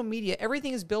social media.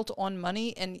 Everything is built on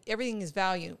money, and everything is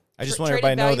value. I just Tra- want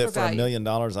everybody to know trading that for value $1 million,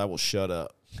 I will shut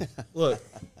up. Look.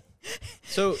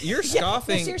 So you're Yeah, no,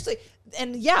 scoffing. seriously.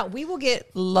 And yeah, we will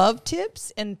get love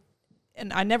tips, and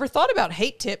I never thought about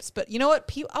hate tips, but you know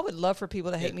what? I would love for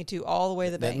people to hate me too, all the way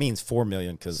to the That bank. means $4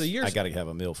 million because So you're- I got to have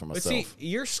a meal for But myself. see,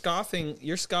 you're scoffing.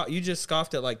 You just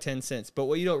scoffed at like 10 cents. But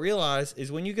what you don't realize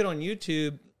is when you get on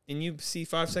YouTube and you see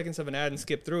 5 seconds of an ad and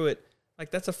skip through it, like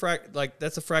that's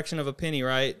a fraction of a penny,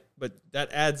 right? But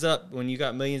that adds up when you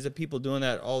got millions of people doing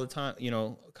that all the time,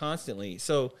 constantly.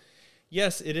 So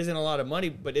yes, it isn't a lot of money,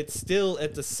 but it's still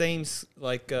at the same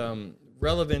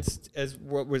relevance as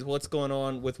what's going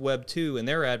on with Web 2 and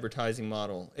their advertising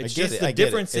model. It's get just it. the I get it.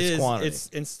 difference It's is quantity. it's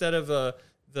instead of the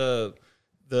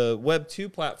the Web 2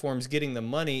 platform's getting the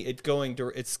money,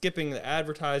 it's skipping the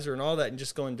advertiser and all that and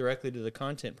just going directly to the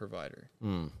content provider.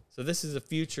 So this is the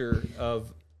future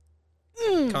of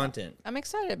content. I'm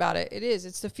excited about it. It is.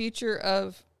 It's the future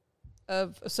of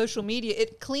social media.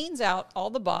 It cleans out all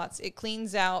the bots. It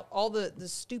cleans out all the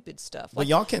stupid stuff. Well,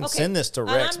 y'all can send this to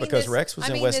Rex because Rex was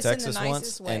in West this in the Texas once,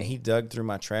 nicest way. and he dug through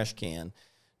my trash can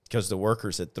because the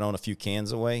workers had thrown a few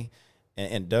cans away,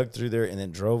 and dug through there and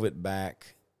then drove it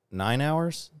back 9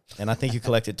 hours. And I think you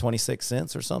collected 26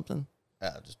 cents or something.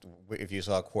 Just if you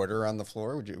saw a quarter on the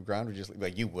floor, would you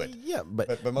like you would? Yeah,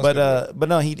 but most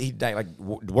no, he like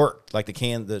worked like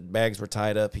the bags were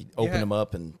tied up. He opened them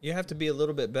up and You have to be a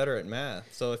little bit better at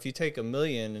math. So if you take $1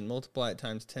 million and multiply it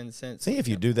times 10 cents. see if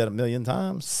you do that 1 million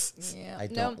times. Yeah. I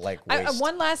don't like waste.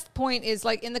 One last point is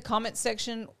like in the comment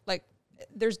section, like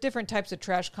there's different types of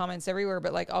trash comments everywhere,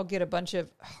 but like I'll get a bunch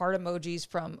of heart emojis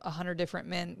from 100 different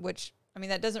men, which I mean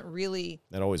that doesn't really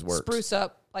That always works. spruce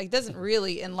up, like doesn't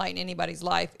really enlighten anybody's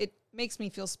life. It makes me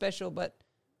feel special, but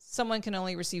someone can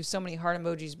only receive so many heart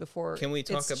emojis before. Can we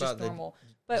talk it's just about the normal?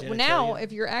 But genitalia? now,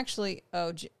 if you're actually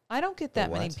I don't get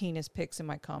that many what? penis pics in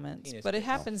my comments, Penis but it pics.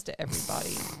 happens to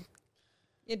everybody.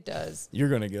 It does. You're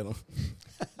gonna get them.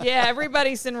 Yeah,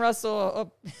 everybody send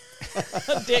Russell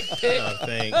a dick pic. Oh,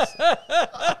 thanks.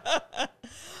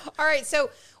 All right, so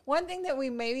one thing that we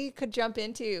maybe could jump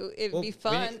into, it'd Well, be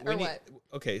fun, what?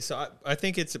 Okay, so I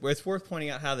think it's worth pointing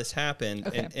out how this happened,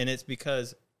 Okay. and it's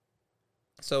because,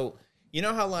 so you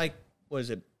know how like was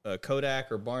it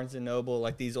Kodak or Barnes and Noble,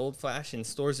 like these old-fashioned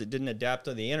stores that didn't adapt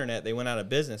to the internet, they went out of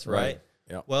business, right?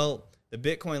 Yeah. Well, the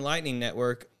Bitcoin Lightning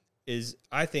Network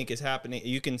I think is happening.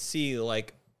 You can see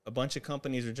like a bunch of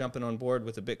companies are jumping on board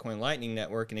with the Bitcoin Lightning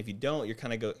Network, and if you don't, you're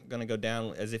kind of going to go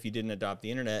down as if you didn't adopt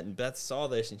the internet. And Beth saw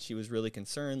this, and she was really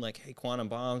concerned, like, "Hey, quantum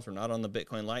bombs, we're not on the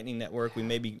Bitcoin Lightning Network. We're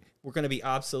going to be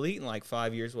obsolete in like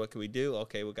 5 years. What can we do?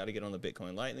 Okay, we got to get on the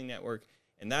Bitcoin Lightning Network."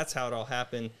 And that's how it all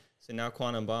happened. So now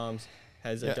quantum bombs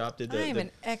has adopted I am the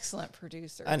an excellent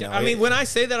producer. I know. I mean, when I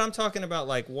say that, I'm talking about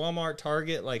like Walmart,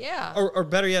 Target, like, Yeah. or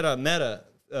better yet, Meta.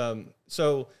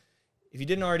 So if you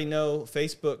didn't already know,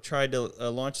 Facebook tried to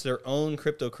launch their own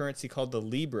cryptocurrency called the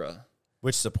Libra.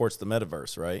 Which supports the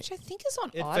metaverse, right? Which I think is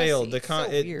on It Odyssey. failed. So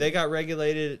weird. They got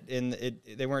regulated, and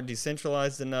they weren't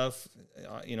decentralized enough.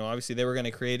 Obviously, they were going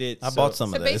to create it. I bought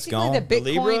some So of that. It's basically, gone. the The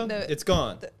Libra, Bitcoin, it's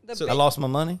gone. the So I lost my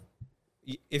money.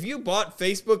 if you bought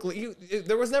Facebook,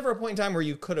 there was never a point in time where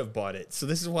you could have bought it. So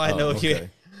this is why I know you. Okay.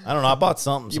 I don't know. I bought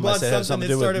something. You Somebody bought said it had something something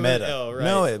to do that with started Meta. with L, right.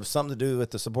 No, it was something to do with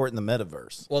the support in the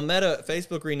metaverse. Well,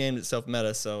 Facebook renamed itself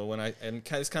Meta, so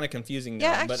it's kind of confusing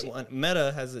now. Yeah, but actually-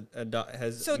 Meta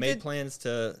has So made did- plans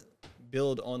to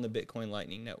build on the Bitcoin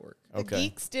Lightning Network. the Okay.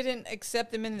 geeks didn't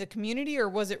accept them in the community, or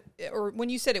was it? Or when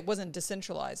you said it wasn't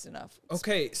decentralized enough?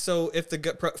 Okay, so if the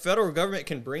federal government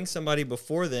can bring somebody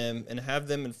before them and have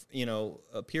them,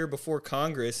 appear before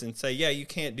Congress and say, "Yeah, you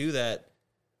can't do that,"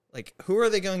 like who are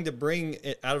they going to bring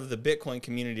it out of the Bitcoin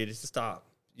community to stop?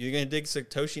 You're going to dig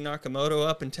Satoshi Nakamoto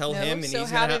up and tell No, him, and so he's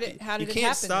how going did it- how You did it can't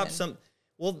happen stop then? some.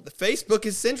 Well, Facebook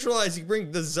is centralized. You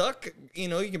bring the Zuck, you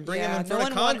can bring him Yeah, in no front of one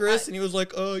wanted- Congress, and he was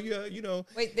like, "Oh yeah,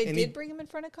 Wait, they and did he- bring him in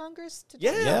front of Congress to talk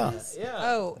Yeah, about Yeah. this? yeah.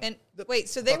 Oh, and wait,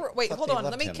 so they were. Wait, thought hold they on.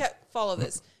 Let left me him. follow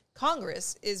this.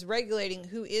 Congress is regulating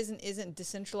who is and isn't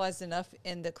decentralized enough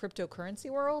in the cryptocurrency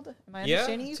world. Am I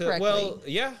understanding you correctly? Well,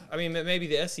 yeah. I mean, maybe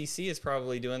the SEC is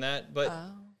probably doing that, but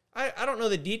Oh. I don't know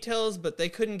the details. But they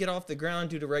couldn't get off the ground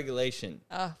due to regulation.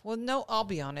 Well, no, I'll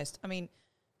be honest. I mean,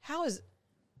 how is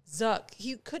Zuck?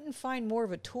 He couldn't find more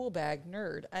of a tool bag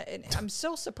nerd. And I'm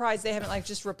so surprised they haven't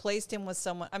just replaced him with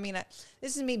someone. I mean,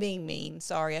 this is me being mean.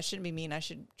 Sorry, I shouldn't be mean. I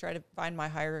should try to find my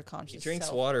higher conscious. He drinks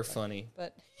self. water funny.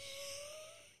 But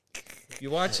You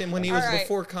watch him when he was All right.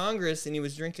 before Congress and he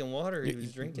was drinking water. He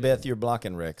was drinking. Beth, you're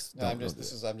blocking Rex. No, I'm Don't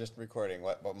just do I'm just recording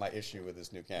what my issue with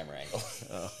this new camera angle.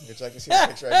 Would you like to see the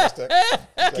picture I just took?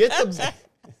 Get the.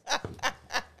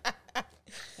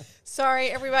 sorry,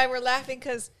 everybody, we're laughing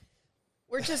because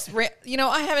we're just,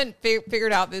 I haven't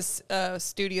figured out this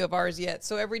studio of ours yet.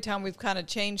 So every time we've kind of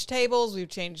changed tables, we've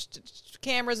changed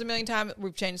cameras a million times,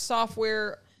 we've changed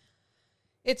software.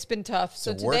 It's been tough.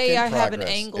 So a work today in I have an progress.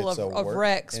 angle It's a of work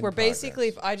Rex in where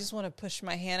basically progress. if I just want to push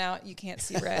my hand out, you can't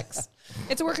see Rex.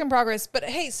 It's a work in progress. But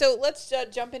hey, so let's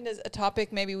jump into a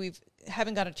topic maybe we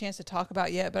haven't got a chance to talk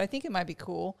about yet, but I think it might be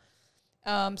cool.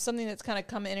 Something that's kind of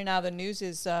come in and out of the news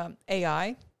is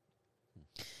AI.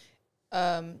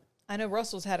 I know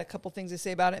Russell's had a couple things to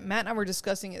say about it. Matt and I were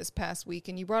discussing it this past week,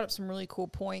 and you brought up some really cool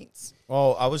points.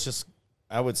 Well, I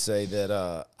would say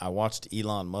that I watched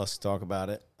Elon Musk talk about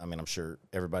it. I mean, I'm sure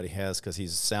everybody has because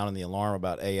he's sounding the alarm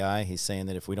about AI. He's saying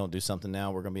that if we don't do something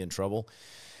now, we're going to be in trouble.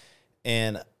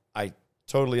 And I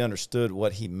totally understood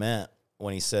what he meant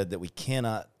when he said that we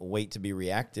cannot wait to be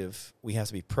reactive. We have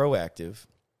to be proactive.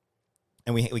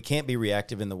 And we can't be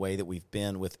reactive in the way that we've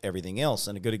been with everything else.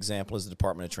 And a good example is the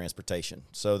Department of Transportation.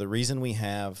 So the reason we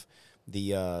have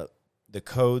the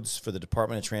codes for the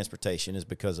Department of Transportation is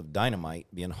because of dynamite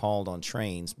being hauled on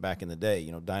trains back in the day.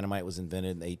 You know, dynamite was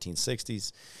invented in the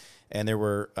 1860s, and there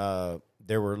were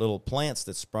little plants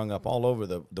that sprung up all over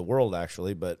the world,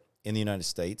 actually, but in the United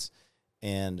States,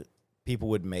 and people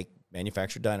would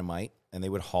manufacture dynamite, and they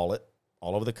would haul it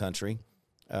all over the country.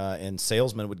 And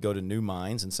salesmen would go to new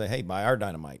mines and say, "Hey, buy our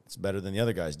dynamite. It's better than the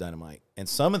other guy's dynamite." And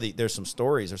there's some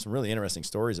really interesting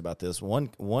stories about this.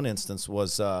 One instance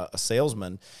was a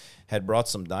salesman had brought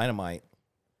some dynamite,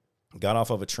 got off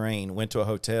of a train, went to a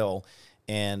hotel,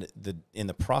 and in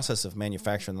the process of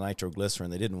manufacturing the nitroglycerin,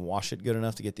 they didn't wash it good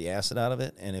enough to get the acid out of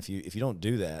it. And if you don't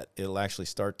do that, it'll actually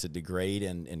start to degrade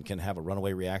and can have a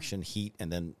runaway reaction, heat,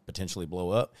 and then potentially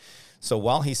blow up. So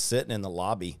while he's sitting in the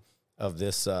lobby of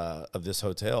this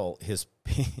hotel, his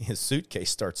suitcase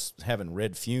starts having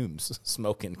red fumes,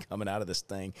 smoking coming out of this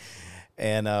thing,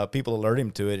 and people alert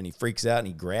him to it, and he freaks out and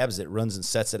he grabs it, runs and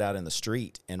sets it out in the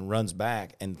street, and runs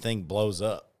back, and the thing blows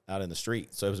up out in the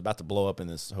street. So it was about to blow up in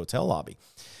this hotel lobby,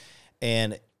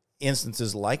 and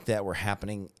instances like that were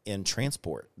happening in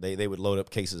transport. They would load up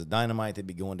cases of dynamite. They'd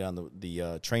be going down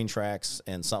the train tracks,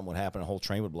 and something would happen. A whole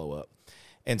train would blow up,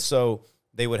 and so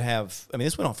they would have,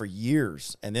 this went on for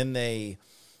years, and then they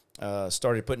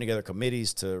started putting together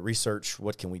committees to research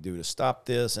what can we do to stop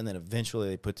this, and then eventually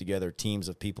they put together teams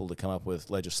of people to come up with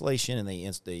legislation, and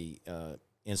they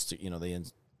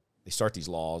start these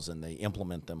laws and they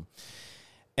implement them,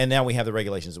 and now we have the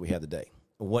regulations that we have today.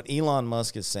 What Elon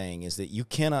Musk is saying is that you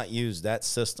cannot use that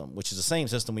system, which is the same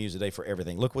system we use today for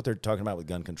everything. Look what they're talking about with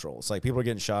gun control. It's like people are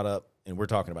getting shot up, and we're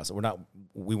talking about, so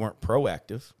we weren't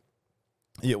proactive.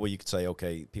 Yeah, well, you could say,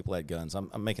 okay, people had guns.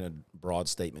 I'm making a broad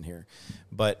statement here.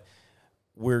 But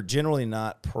we're generally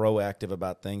not proactive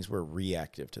about things. We're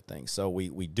reactive to things. So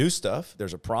we do stuff.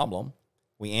 There's a problem.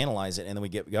 We analyze it, and then we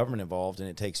get government involved, and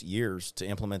it takes years to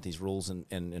implement these rules and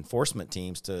enforcement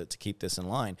teams to keep this in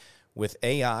line. With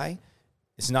AI,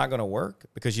 it's not going to work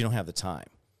because you don't have the time.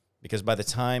 Because by the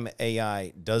time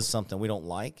AI does something we don't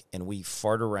like and we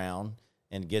fart around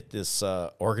and get this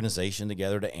organization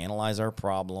together to analyze our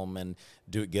problem and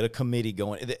get a committee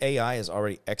going. The AI has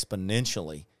already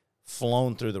exponentially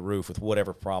flown through the roof with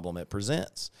whatever problem it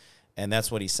presents. And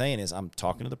that's what he's saying is, I'm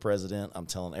talking to the president. I'm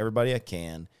telling everybody I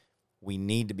can. We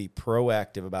need to be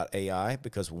proactive about AI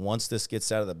because once this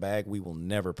gets out of the bag, we will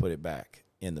never put it back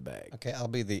in the bag. Okay, I'll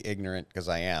be the ignorant because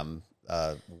I am.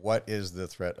 What is the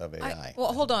threat of AI?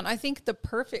 Well, hold on. I think the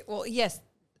perfect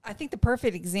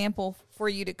example for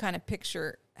you to kind of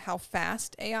picture how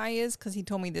fast AI is, because he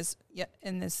told me this,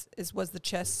 was the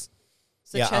chess.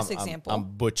 Chess example. I'm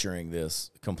butchering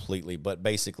this completely, but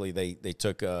basically they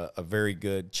took a very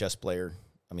good chess player,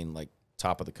 like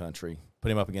top of the country, put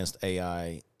him up against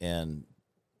AI, and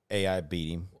AI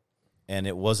beat him. And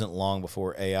it wasn't long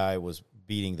before AI was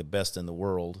beating the best in the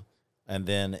world, and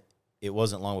then it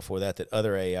wasn't long before that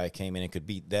other AI came in and could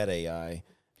beat that AI.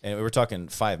 And we were talking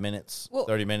 5 minutes,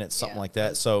 30 minutes, something like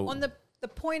that. So on the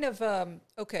point of,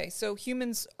 so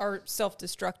humans are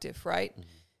self-destructive, right? Mm-hmm.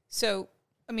 So,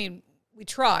 we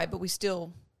try, but we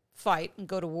still fight and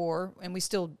go to war, and we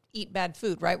still eat bad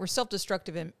food, right? We're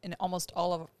self-destructive in almost a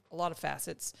lot of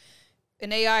facets.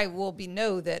 And AI will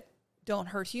know that don't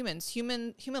hurt humans.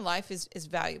 Human life is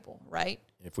valuable, right?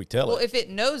 If we tell it. Well, if it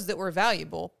knows that we're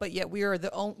valuable, but yet we are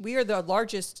the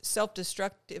largest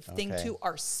self-destructive thing to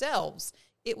ourselves,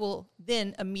 it will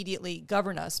then immediately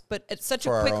govern us, but at such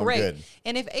a quick rate. Good.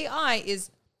 And if AI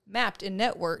is mapped and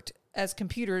networked as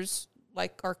computers,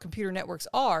 like our computer networks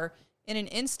are, in an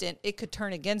instant, it could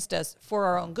turn against us for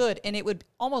our own good, and it would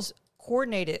almost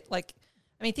coordinate it.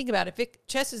 Think about it.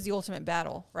 Chess is the ultimate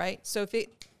battle, right? So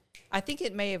I think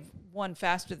it may have won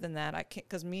faster than that. I can't,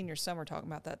 because me and your son were talking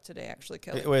about that today, actually,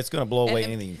 Kelly. It's going to blow away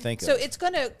anything you think of. So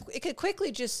it could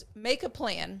quickly just make a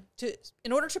plan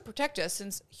in order to protect us,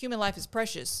 since human life is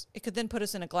precious. It could then put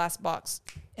us in a glass box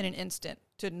in an instant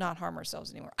to not harm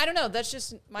ourselves anymore. I don't know. That's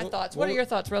just my thoughts. What are your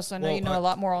thoughts, Russell? I know you know a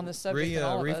lot more on this subject than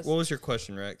all of us. What was your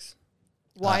question, Rex?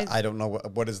 Why? I don't know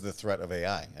what is the threat of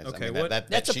AI. Okay,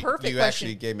 that's a perfect question. You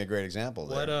actually gave me a great example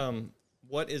there.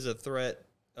 What is a threat?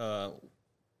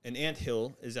 An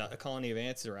anthill is a colony of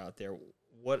ants that are out there.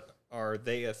 What are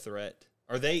they a threat?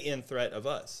 Are they in threat of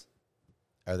us?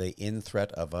 Are they in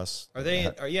threat of us? Are they?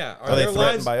 Are they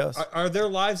threatened by us? Are their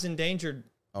lives endangered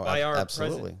by our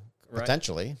absolutely, present, right?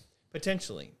 Potentially.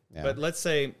 Potentially. Yeah. But let's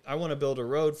say I want to build a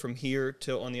road from here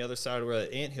to on the other side where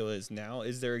the anthill is now.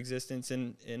 Is there existence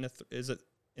is it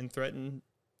in threatened?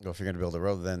 Well, if you're going to build a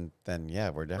road, then yeah,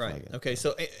 we're definitely Right. gonna- Okay.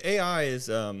 So AI is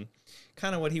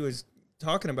kind of what he was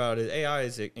talking about. Is AI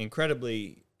is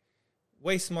incredibly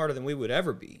way smarter than we would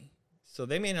ever be. So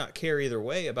they may not care either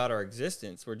way about our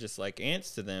existence. We're just like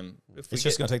ants to them. If It's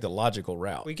just going to take the logical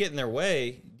route. we get in their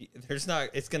way, there's not.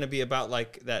 It's going to be about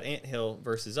like that anthill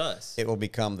versus us. It will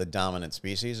become the dominant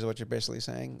species, is what you're basically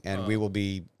saying, and we will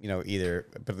be, either.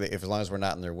 But if as long as we're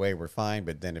not in their way, we're fine.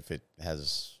 But then if it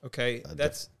has, Okay,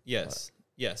 that's yes.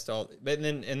 But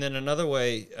then another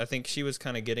way I think she was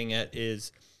kind of getting at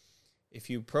is if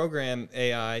you program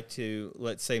AI to,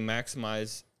 let's say,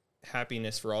 maximize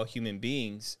happiness for all human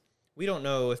beings, we don't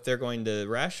know if they're going to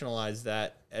rationalize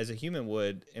that as a human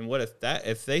would, and what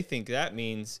if they think that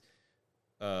means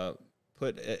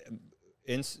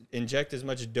inject as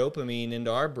much dopamine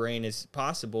into our brain as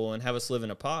possible and have us live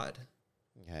in a pod.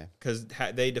 okay, Because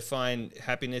they define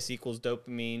happiness equals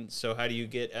dopamine. So how do you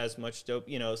get as much dope?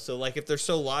 So like if they're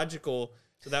so logical,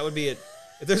 so that would be it.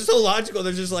 If they're so logical,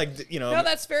 they're just like No,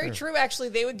 that's very true. Actually,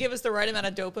 they would give us the right amount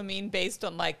of dopamine based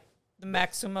on like the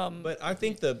maximum. But I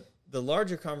think the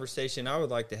larger conversation I would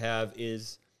like to have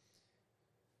is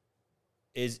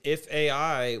if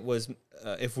AI was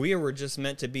if we were just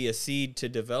meant to be a seed to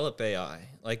develop AI.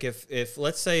 Like if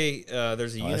let's say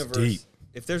there's a that's universe. deep.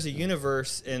 If there's a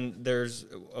universe and there's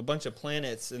a bunch of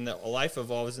planets and the life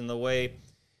evolves in the way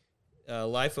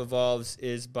life evolves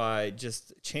is by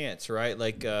just chance, right?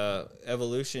 Like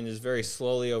evolution is very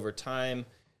slowly over time.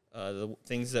 The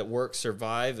things that work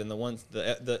survive, and the ones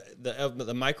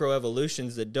the micro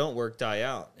evolutions that don't work die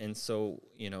out. And so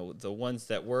the ones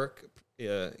that work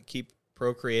keep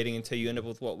procreating until you end up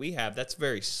with what we have. That's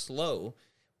very slow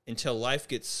until life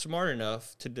gets smart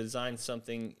enough to design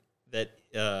something that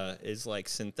is like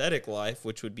synthetic life,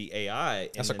 which would be AI.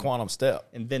 That's a quantum step.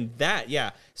 And then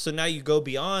so now you go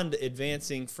beyond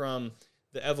advancing from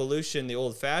the evolution, the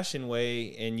old-fashioned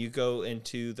way, and you go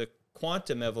into the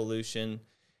quantum evolution.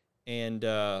 And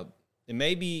it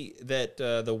may be that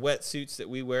the wetsuits that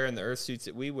we wear and the earth suits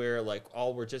that we wear, like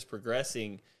all we're just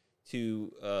progressing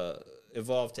to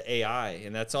evolve to AI.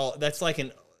 And that's all. That's like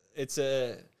it's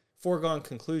a foregone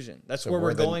conclusion. That's So where we're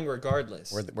we're going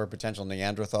regardless. we're potential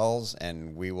Neanderthals,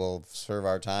 and we will serve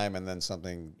our time, and then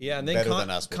something And then better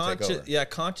than us will take over.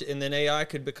 conscious, and then AI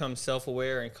could become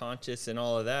self-aware and conscious and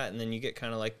all of that, and then you get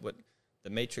kind of like what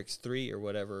the Matrix 3 or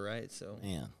whatever, right? So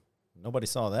Man, nobody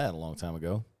saw that a long time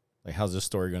ago. Like, how's this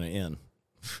story going to end?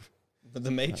 the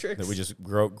Matrix. That we just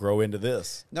grow into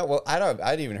this. No, well,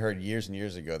 I'd even heard years and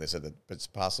years ago they said that it's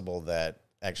possible that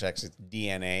actually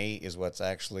DNA is what's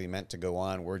actually meant to go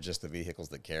on. We're just the vehicles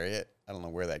that carry it. I don't know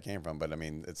where that came from, but I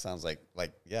mean, it sounds like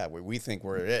yeah, we think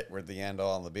we're it. We're the end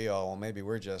all and the be all. Well, maybe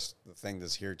we're just the thing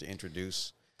that's here to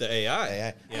introduce the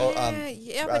AI. AI.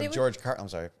 Yeah. But it would, I'm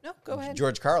sorry. no, go ahead.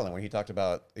 George Carlin, when he talked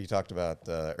about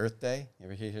Earth Day. You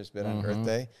ever hear his bit on Earth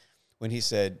Day? When he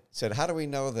said, how do we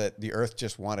know that the Earth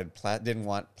just didn't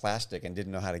want plastic and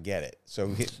didn't know how to get it? So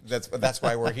that's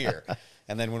why we're here.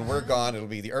 And then when we're gone, it'll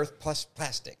be the Earth plus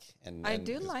plastic. And I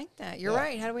do like that. You're yeah.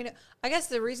 right. How do we know? I guess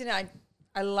the reason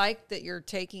I like that you're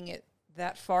taking it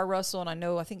that far, Russell, and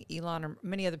I think Elon or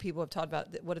many other people have talked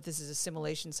about what if this is a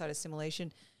simulation side of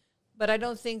simulation, but I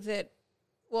don't think that.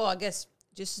 Well, I guess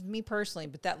just me personally,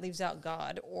 but that leaves out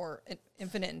God or an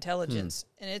infinite intelligence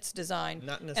and its design.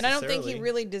 Not and I don't think he necessarily.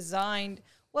 really designed.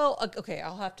 Well, okay,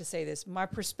 I'll have to say this. My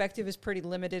perspective is pretty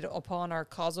limited upon our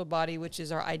causal body, which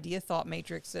is our idea thought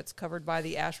matrix that's covered by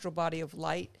the astral body of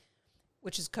light,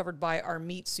 which is covered by our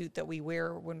meat suit that we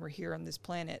wear when we're here on this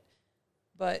planet.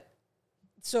 But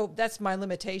so that's my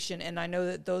limitation. And I know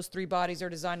that those three bodies are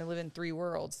designed to live in three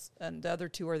worlds, and the other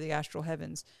two are the astral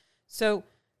heavens. So,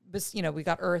 but, we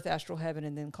got earth, astral heaven,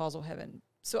 and then causal heaven.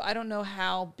 So I don't know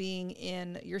how being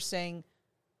in, you're saying,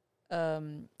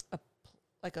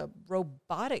 like a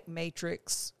robotic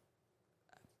matrix,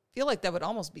 I feel like that would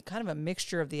almost be kind of a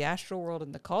mixture of the astral world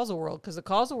and the causal world, because the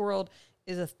causal world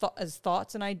is is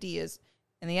thoughts and ideas,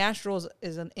 and the astral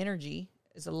is an energy,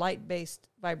 is a light-based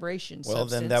vibration. Well,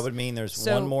 substance. then that would mean there's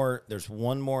So-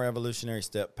 one more evolutionary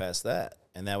step past that,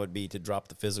 and that would be to drop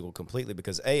the physical completely,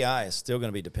 because AI is still going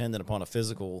to be dependent upon a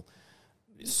physical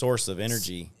source of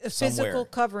energy a somewhere. physical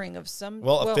covering of some.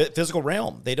 Physical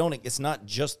realm. They don't. It's not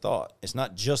just thought. It's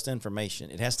not just information.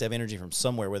 It has to have energy from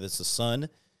somewhere. Whether it's the sun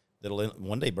that'll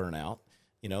one day burn out,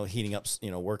 heating up,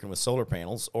 working with solar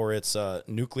panels, or it's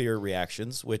nuclear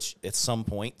reactions, which at some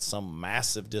point, some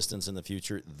massive distance in the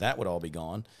future, that would all be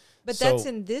gone. But So- that's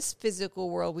in this physical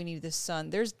world. We need the sun.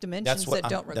 There's dimensions that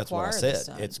don't require That's what I the said.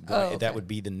 sun. It's Oh, that okay. would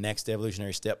be the next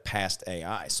evolutionary step past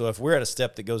AI. So if we're at a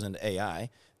step that goes into AI,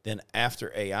 then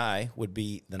after AI would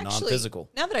be the Actually, non-physical.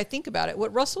 Now that I think about it,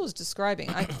 what Russell is describing,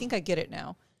 I think I get it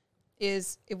now,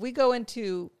 is if we go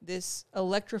into this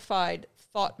electrified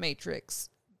thought matrix,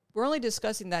 we're only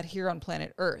discussing that here on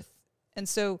planet Earth. And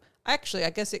so actually, I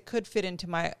guess it could fit into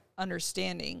my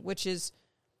understanding, which is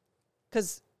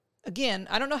because, again,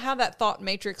 I don't know how that thought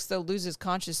matrix, though, loses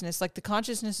consciousness. Like the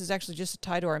consciousness is actually just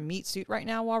tied to our meat suit right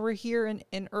now while we're here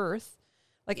in Earth.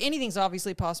 Like anything's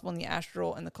obviously possible in the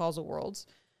astral and the causal worlds.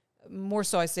 More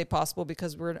so, I say possible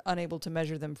because we're unable to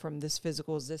measure them from this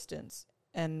physical existence,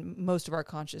 and most of our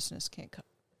consciousness can't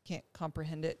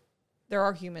comprehend it. There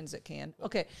are humans that can.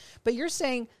 Okay, but you're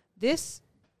saying this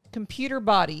computer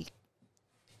body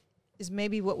is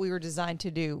maybe what we were designed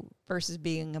to do versus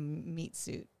being a meat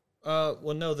suit. Well,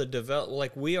 no,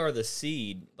 like we are the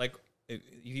seed. Like if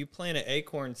you plant an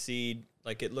acorn seed,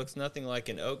 like it looks nothing like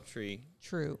an oak tree.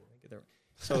 True.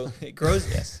 So it grows.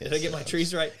 Did I get my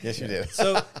trees right? Yes, you did.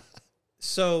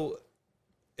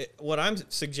 What I'm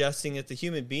suggesting is the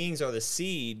human beings are the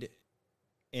seed,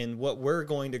 and what we're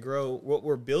going to grow, what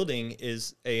we're building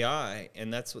is AI,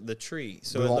 and that's what the tree.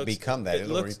 So we it won't looks- become that. It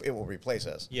It will replace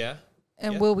us. yeah.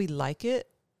 And Yeah. will we like it?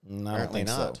 No, I don't Apparently think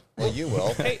not. so. Well, you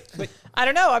will. Hey, but I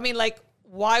don't know. I mean, like,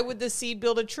 why would the seed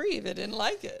build a tree if it didn't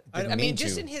like it? I Didn't mean, mean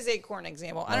just to. in his acorn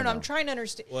example. I don't know. I'm trying to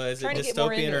understand. well, is it trying to get more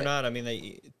dystopian into or it. not? I mean,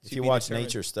 If you watch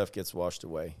nature, stuff gets washed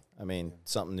away. I mean,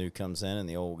 something new comes in and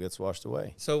the old gets washed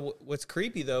away. So what's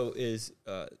creepy though is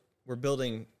we're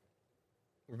building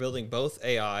both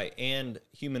AI and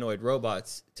humanoid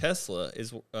robots. Tesla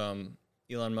is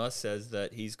Elon Musk says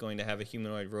that he's going to have a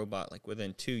humanoid robot like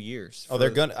within 2 years. Oh, they're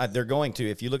going to.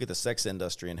 If you look at the sex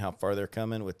industry and how far they're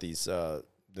coming with these, the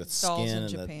skin in and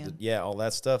Japan. all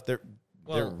that stuff, they're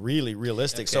Well, really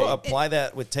realistic. okay. So apply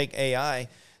that with take AI,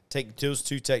 take those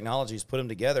two technologies, put them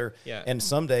together, Yeah. and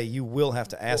someday you will have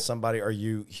to ask somebody: Are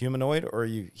you humanoid or are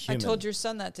you I human? told your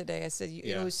son that today. I said, you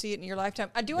Yeah. will see it in your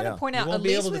lifetime. I do want Yeah. to point You out, won't at be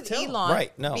least able to with tell. Elon,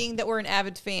 Right, no. being that we're an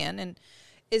avid fan, and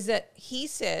is that he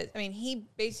said, I mean, he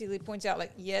basically points out,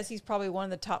 like, yes, he's probably one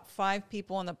of the top 5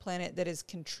 people on the planet that is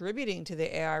contributing to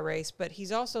the AI race, but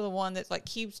he's also the one that, like,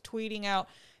 keeps tweeting out,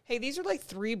 hey, these are like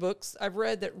 3 books I've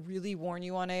read that really warn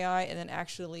you on AI. And then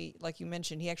actually, like you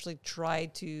mentioned, he actually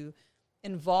tried to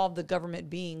involve the government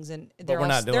beings, and we're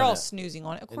not doing they're all that. snoozing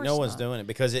on it. Of course, No one's not. doing it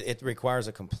because it requires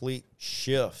a complete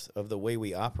shift of the way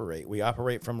we operate. We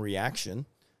operate from reaction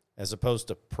as opposed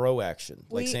to proaction.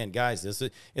 Like saying, guys,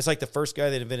 it's like the first guy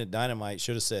that invented dynamite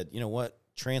should have said, you know what,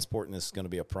 transporting this is going to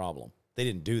be a problem. They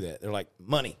didn't do that. They're like,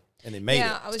 money. And they made it.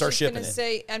 I was Start just shipping going to it.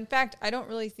 say, in fact, I don't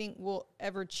really think we'll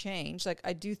ever change. Like,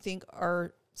 I do think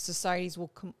our societies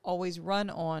will always run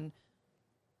on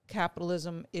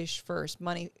capitalism-ish first,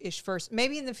 money-ish first.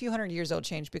 Maybe in the few hundred years they'll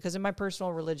change, because in my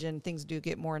personal religion, things do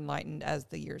get more enlightened as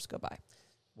the years go by.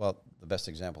 Well, the best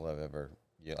example I've ever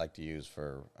like to use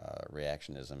for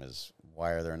reactionism is,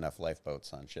 why are there enough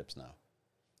lifeboats on ships now?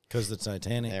 Because the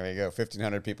Titanic. There we go.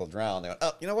 1,500 people drowned. They went,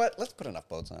 oh, you know what? Let's put enough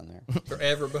boats on there. for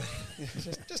everybody.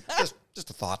 just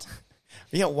a thought.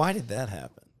 Yeah, why did that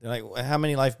happen? They're like, how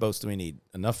many lifeboats do we need?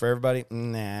 Enough for everybody?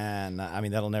 Nah. I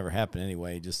mean, that'll never happen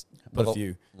anyway. Just put a Well,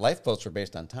 few. Lifeboats were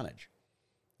based on tonnage.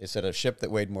 They said a ship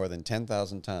that weighed more than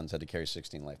 10,000 tons had to carry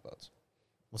 16 lifeboats.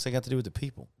 What's that got to do with the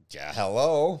people? Yeah,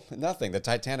 hello, nothing. The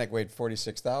Titanic weighed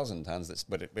 46,000 tons,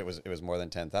 but it was more than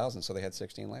 10,000, so they had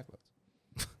 16 lifeboats.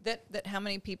 That how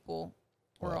many people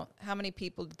were on? How many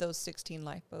people did those 16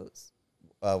 lifeboats?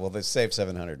 Well, they saved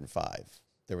 705.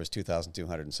 There was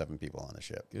 2,207 people on the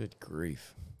ship. Good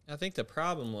grief. I think the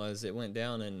problem was it went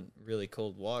down in really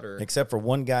cold water. Except for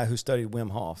one guy who studied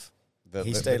Wim Hof.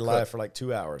 He stayed the alive cook- for like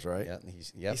 2 hours, right? Yeah,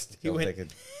 He went,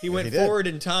 he if went he did. forward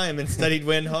in time and studied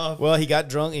Wim Hof. Well, he got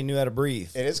drunk. He knew how to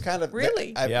breathe. It is kind of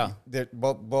Really? Yeah.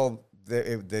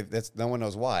 That's no one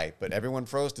knows why, but everyone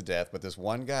froze to death. But this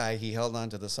one guy, he held on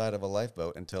to the side of a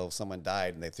lifeboat until someone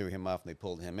died, and they threw him off and they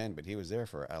pulled him in. But he was there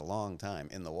for a long time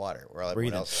in the water, where everyone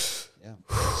Breathing. else,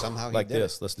 somehow he Like did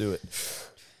this. it. Let's do it.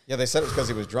 Yeah, they said it was because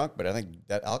he was drunk, but I think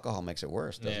that alcohol makes it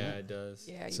worse, doesn't Yeah, it? it does.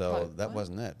 Yeah, you So probably- that what?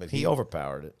 wasn't it. But He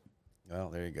overpowered it. well,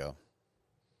 there you go.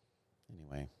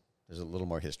 Anyway, there's a little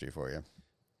more history for you.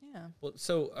 Yeah. Well,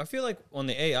 so I feel like on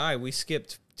the AI, we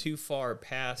skipped too far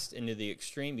past into the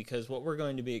extreme, because what we're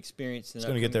going to be experiencing. It's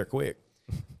going to get there quick.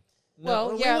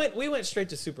 Well, yeah. We went straight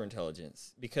to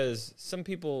superintelligence, because some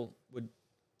people would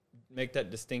make that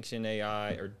distinction,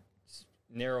 AI or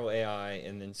narrow AI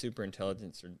and then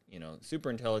superintelligence, or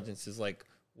superintelligence is like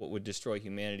what would destroy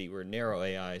humanity, where narrow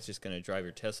AI is just going to drive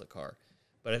your Tesla car.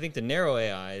 But I think the narrow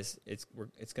AIs, it's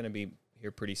going to be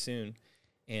here pretty soon,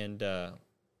 and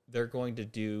they're going to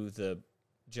do the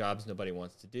jobs nobody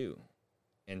wants to do,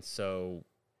 and so,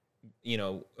 you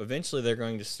know, eventually they're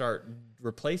going to start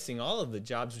replacing all of the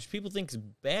jobs, which people think is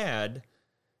bad,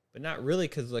 but not really,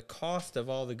 because the cost of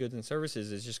all the goods and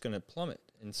services is just going to plummet,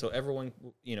 and so everyone,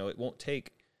 you know, it won't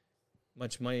take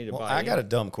much money to Well, buy. I got a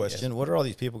dumb question. What are all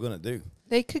these people going to do?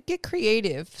 They could get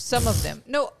creative. Some of them.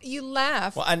 No, you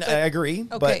laugh. Well, I agree,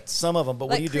 Okay. but some of them. But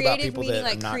what do you do about creative people meaning that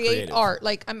like are not create creative? art?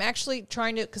 Like I'm actually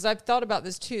trying to, because I've thought about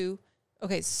this too.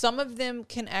 Okay, some of them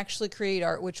can actually create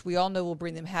art, which we all know will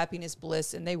bring them happiness,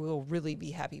 bliss, and they will really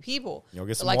be happy people. You'll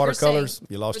get But some like you're watercolors, saying,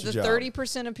 you lost for your the job.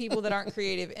 30% of people that aren't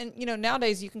creative, and you know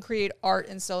nowadays you can create art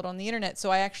and sell it on the internet. So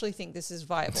I actually think this is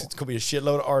viable. It's going to be a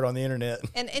shitload of art on the internet.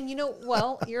 And you know,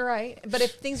 well, you're right. But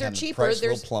if things are And the cheaper, price will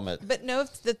there's plummet. But no,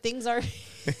 if the things are,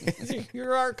 you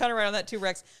are kind of right on that too,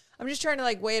 Rex. I'm just trying to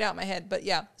like weigh it out in my head. But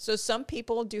yeah, so some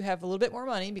people do have a little bit more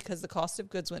money because the cost of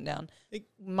goods went down.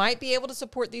 Might be able to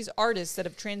support these artists that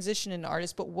have transitioned into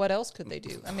artists. But what else could they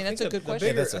do? I mean, that's a good question.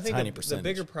 Bigger, that's a I think tiny the percentage.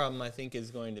 bigger problem, I think, is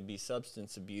going to be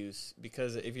substance abuse,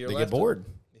 because if you're They left get bored.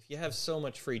 if you have so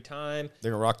much free time,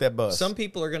 They're going to rock that bus. some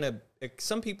people are gonna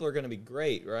be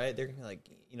great, right? They're gonna be like,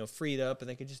 you know, freed up, and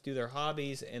they can just do their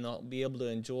hobbies, and they'll be able to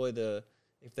enjoy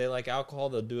if they like alcohol,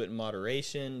 they'll do it in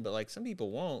moderation. But like some people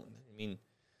won't. I mean,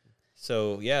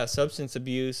 so yeah, substance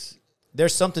abuse.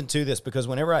 There's something to this, because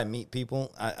whenever I meet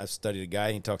people, I've studied a guy,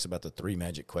 and he talks about the 3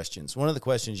 magic questions. One of the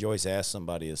questions you always ask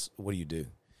somebody is, what do you do?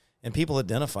 And people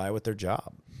identify with their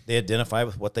job. They identify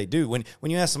with what they do. When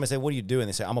you ask somebody, say, what do you do? And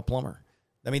they say, I'm a plumber.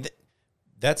 I mean,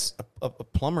 that's a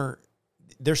plumber.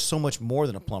 There's so much more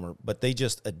than a plumber, but they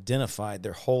just identified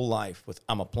their whole life with,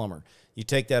 I'm a plumber. You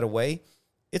take that away,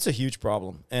 it's a huge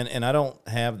problem. And I don't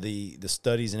have the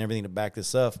studies and everything to back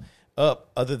this up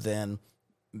other than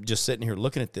just sitting here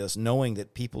looking at this, knowing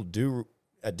that people do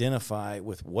identify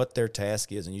with what their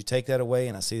task is. And you take that away,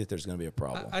 and I see that there's going to be a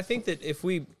problem. I think that if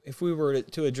we were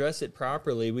to address it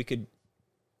properly, we could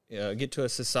get to a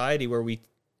society where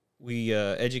we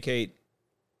educate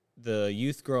the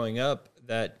youth growing up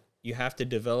that you have to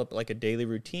develop like a daily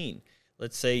routine.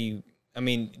 Let's say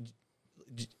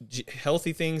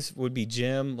healthy things would be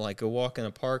gym, like go walk in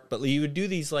a park, but you would do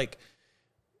these like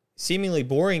seemingly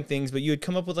boring things, but you would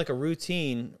come up with like a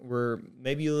routine where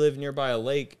maybe you live nearby a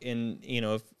lake, and you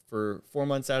know, if for 4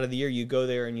 months out of the year you go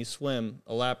there and you swim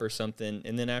a lap or something,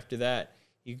 and then after that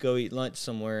you go eat lunch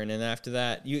somewhere, and then after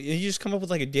that you just come up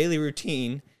with like a daily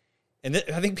routine. And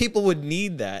I think people would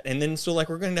need that. And then so like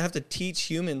we're going to have to teach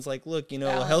humans, like, look, you know,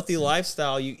 Balance. a healthy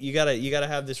lifestyle, you gotta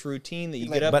have this routine that you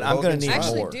get up. But I'm going to need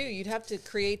Actually, more. you'd have to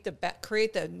create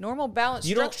the normal balance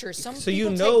You don't- structure. Some so you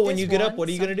people know take when this you get up, one, what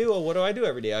are you some- going to do? Well, what do I do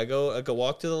every day? I go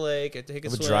walk to the lake. I take a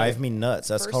It would swim. drive me nuts.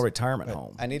 That's First- called retirement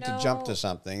home. I need to jump to No.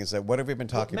 something. Is that what have we been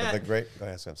talking about? Matt- The great. Go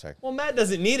ahead, I'm sorry. Well, Matt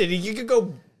doesn't need it. You could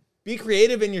go be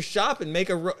creative in your shop and make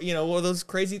one of those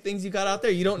crazy things you got out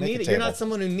there. You don't Make need a it. You're table. not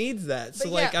someone who needs that. So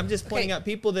But like yeah, I'm just pointing okay. out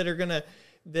people that are gonna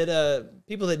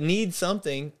people that need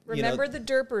something. Remember the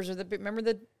derpers, remember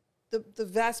the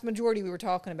vast majority we were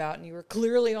talking about, and you were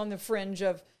clearly on the fringe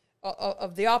of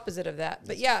the opposite of that.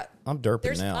 But yeah, I'm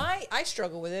derping now. I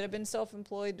struggle with it. I've been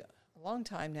self-employed a long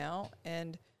time now,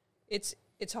 and it's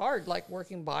hard, like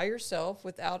working by yourself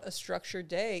without a structured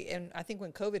day. And I think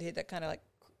when COVID hit, that kind of like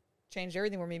changed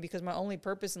everything for me, because my only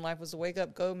purpose in life was to wake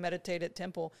up, go meditate at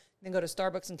temple, then go to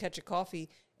Starbucks and catch a coffee.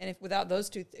 And if without those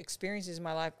two experiences in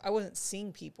my life, I wasn't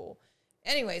seeing people.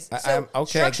 Anyways, so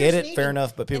okay, I get it, fair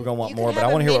enough, but people are gonna want more, but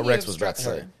I wanna hear what Rex was about to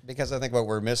say. Because I think what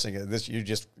we're missing is this. You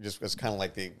just was kind of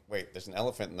like there's an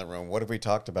elephant in the room. What have we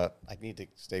talked about? I need to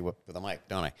stay with the mic,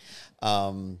 don't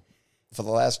I? For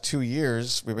the last 2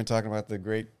 years, we've been talking about the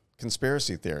great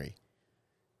conspiracy theory,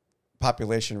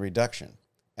 population reduction.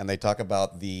 And they talk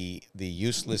about the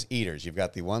useless eaters. You've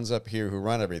got the ones up here who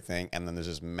run everything, and then there's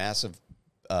this massive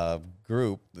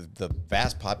group, the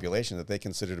vast population that they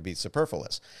consider to be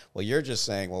superfluous. Well, you're just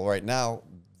saying, well, right now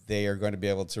they are going to be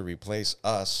able to replace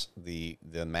us, the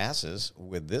masses,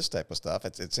 with this type of stuff.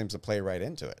 It seems to play right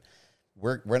into it.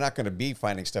 We're not going to be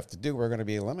finding stuff to do. We're going to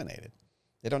be eliminated.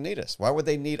 They don't need us. Why would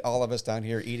they need all of us down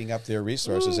here eating up their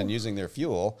resources and using their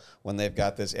fuel when they've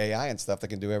got this AI and stuff that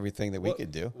can do everything that we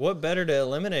could do? What better to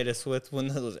eliminate us with when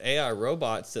those AI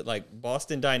robots that like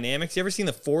Boston Dynamics? You ever seen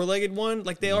the 4-legged one?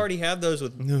 Like they already have those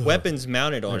with weapons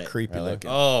mounted on They're it. creepy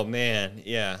looking. Oh man,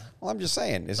 yeah. Well, I'm just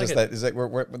saying. Is Like that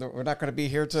we're not going to be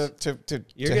here to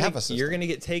have a system. You're gonna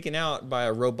get taken out by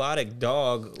a robotic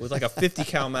dog with like a 50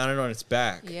 cal mounted on its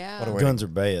back. Yeah. What do we- Guns are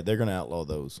bad. They're going to outlaw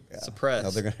those. Suppressed. No,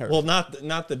 they're gonna- well,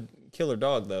 not the killer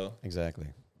dog though. Exactly.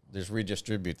 Just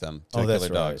redistribute them to Oh, killer that's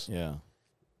dogs. right. Yeah.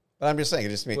 But I'm just saying, it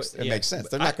just makes Well, it yeah, makes sense.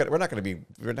 but They're not going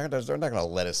to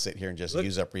let us sit here and just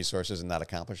use up resources and not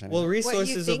accomplish anything. Well, Wait, you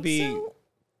resources will think be. so?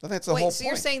 So that's the Wait, whole so point.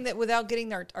 you're saying that without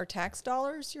getting our tax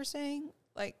dollars, you're saying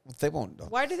like They won't.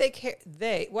 why do they care?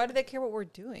 Why do they care what we're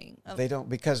doing? They don't,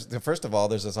 because first of all,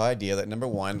 there's this idea that number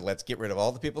one, let's get rid of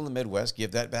all the people in the Midwest,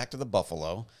 give that back to the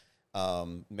buffalo.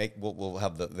 We'll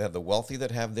have the wealthy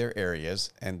that have their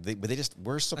areas, and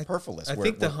we're superfluous. I we're,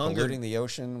 think the we're hunger- polluting the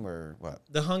ocean. We're what?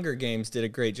 The Hunger Games did a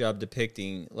great job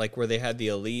depicting like where they had the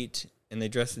elite and they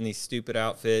dressed in these stupid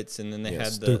outfits, and then they Yeah,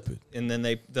 had stupid.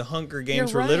 the Hunger You're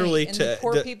Games were right, literally and to the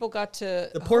poor people got to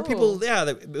the poor oh. people. Yeah,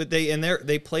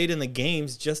 they played in the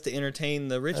games just to entertain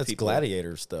the rich That's people.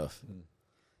 gladiator stuff.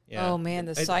 Yeah. Oh man,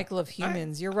 the cycle of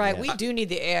humans. You're right. We do need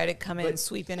the AI to come in and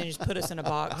sweep in and just put us in a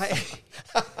box.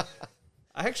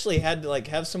 I actually had to like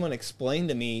have someone explain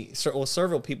to me,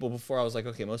 several people before I was like,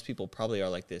 okay, most people probably are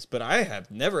like this, but I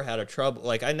have never had a trouble.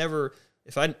 Like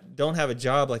if I don't have a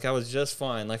job, like I was just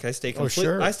fine. Like I stay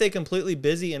sure. I stay completely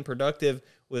busy and productive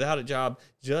without a job,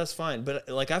 just fine. But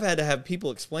like I've had to have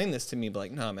people explain this to me,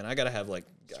 like, no, man, I gotta have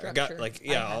Structure.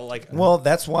 Well,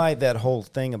 that's why that whole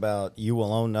thing about you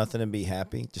will own nothing and be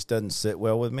happy just doesn't sit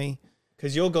well with me.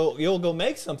 because you'll go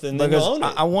make something, then you'll Because own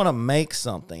it. I want to make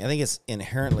something. I think it's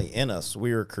inherently in us.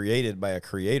 We were created by a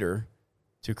creator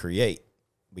to create.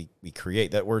 We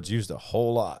create. That word's used a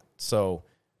whole lot. So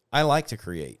I like to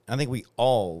create. I think we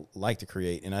all like to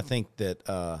create, and I think that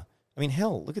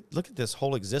hell, look at this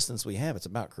whole existence we have. It's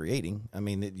about creating. I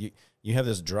mean, you have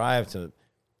this drive to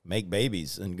make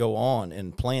babies and go on,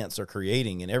 and plants are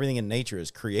creating, and everything in nature is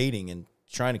creating and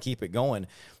trying to keep it going.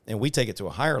 And we take it to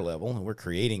a higher level, and we're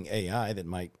creating AI that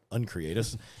might uncreate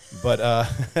us. But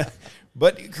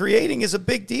creating is a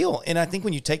big deal. And I think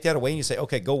when you take that away and you say,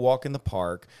 okay, go walk in the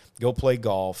park, go play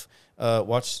golf,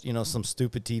 watch some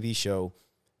stupid TV show,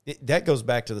 that goes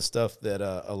back to the stuff that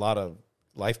a lot of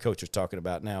life coaches are talking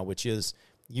about now, which is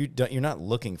you're not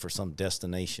looking for some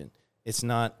destination. It's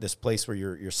not this place where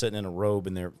you're sitting in a robe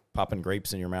and they're popping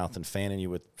grapes in your mouth and fanning you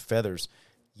with feathers.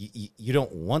 You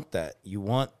don't want that. You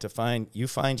want to find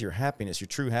your happiness. Your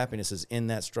true happiness is in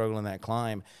that struggle and that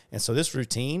climb. And so this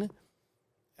routine,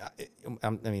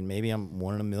 maybe I'm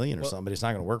one in a million or something, but it's not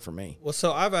going to work for me. Well,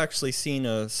 so I've actually seen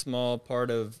a small part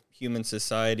of human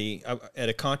society at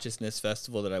a consciousness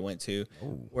festival that I went to,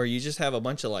 where you just have a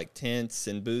bunch of like tents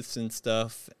and booths and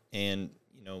stuff, and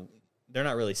they're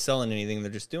not really selling anything;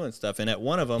 they're just doing stuff. And at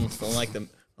one of them,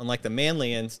 unlike the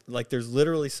manly end, like there's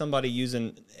literally somebody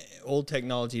using old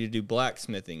technology to do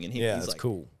blacksmithing, and he's that's like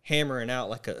cool. hammering out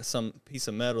like some piece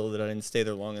of metal that I didn't stay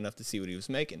there long enough to see what he was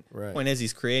making. Right. Point is,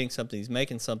 he's creating something, he's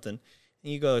making something.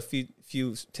 And you go a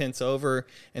few tents over,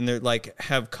 and they're like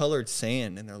have colored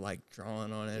sand, and they're like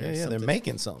drawing on it. Yeah, or something. they're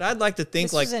making something. But I'd like to think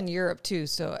This like was in Europe too,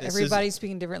 so everybody's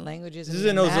speaking different languages. this and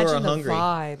is in imagine Ozora, the Hungary.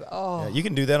 Vibe. Oh, Yeah, you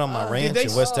can do that on my ranch they-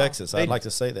 in West Texas. they- I'd like to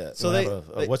say that. so We'll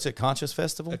they- have what's it, Conscious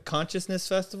Festival? a consciousness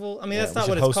festival. I mean, Yeah, that's we not should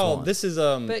what it's host called. one. This is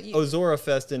But you- Ozora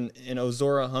Fest in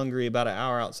Ozora, Hungary, about an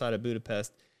hour outside of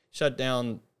Budapest. Shut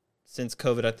down since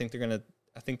COVID. I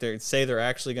think they say they're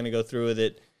actually gonna go through with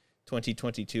it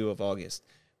 2022 of August.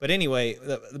 But anyway,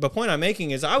 the point I'm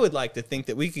making is I would like to think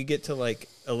that we could get to like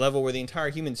a level where the entire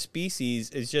human species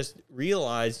is just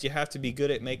realized you have to be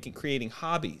good at creating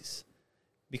hobbies.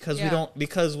 Because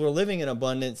because we're living in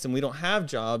abundance and we don't have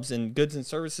jobs and goods and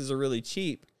services are really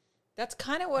cheap. that's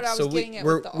kind of what I was getting at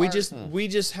with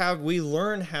the art. We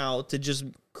learn how to just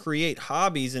create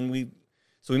hobbies, and we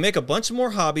make a bunch of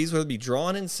more hobbies, whether it be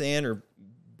drawing in sand or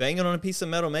banging on a piece of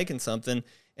metal, making something,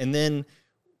 and then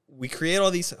we create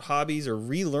all these hobbies or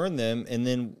relearn them, and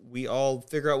then we all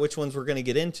figure out which ones we're going to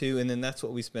get into, and then that's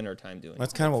what we spend our time doing.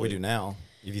 That's kind of what we do now,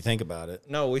 if you think about it.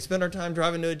 No, we spend our time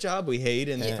driving to a job we hate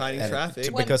and fighting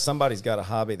traffic. Because somebody's got a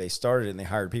hobby, they started it and they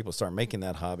hired people to start making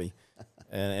that hobby.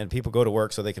 And people go to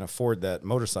work so they can afford that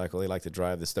motorcycle they like to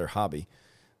drive. That's their hobby.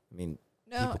 I mean,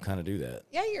 people kind of do that.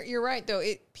 Yeah, you're right though.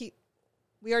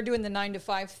 We are doing the 9 to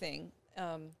 5 thing.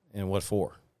 And what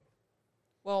for?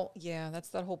 Well, yeah, that's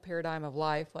that whole paradigm of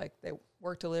life. Like they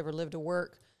work to live or live to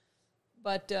work.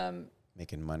 But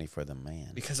Making money for the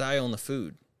man. Because I own the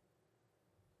food.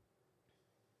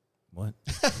 What?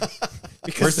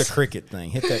 Because Where's the cricket thing?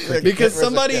 Hit that cricket. because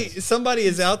somebody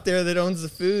is out there that owns the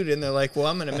food, and they're like, well,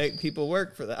 I'm going to make people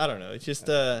work for that. I don't know. It's just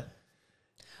oh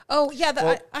yeah,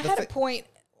 Well, I had a point.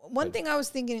 One thing I was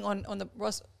thinking on the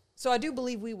Russ. So I do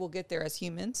believe we will get there as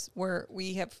humans, where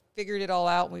we have figured it all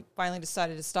out. And we finally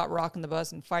decided to stop rocking the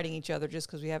bus and fighting each other just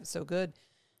because we have it so good.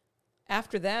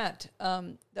 After that,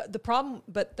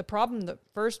 the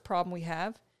first problem we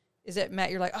have is that,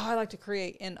 Matt, you're like, oh, I like to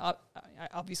create. And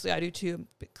obviously I do too,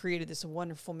 but created this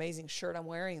wonderful, amazing shirt I'm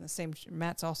wearing. And the same,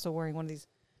 Matt's also wearing one of these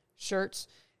shirts.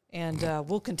 And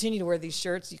we'll continue to wear these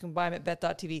shirts. You can buy them at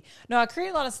bet.tv. No, I create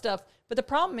a lot of stuff. But the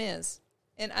problem is,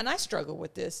 and I struggle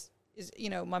with this, is,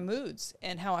 my moods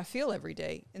and how I feel every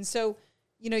day. And so,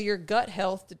 your gut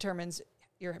health determines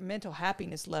your mental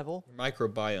happiness level.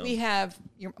 Microbiome. We have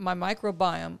my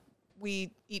microbiome.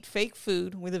 We eat fake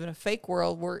food. We live in a fake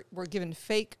world. We're given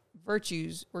fake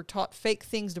virtues. We're taught fake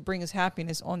things to bring us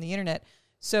happiness on the internet.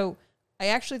 So I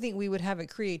actually think we would have a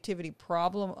creativity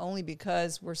problem only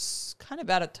because we're kind of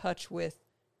out of touch with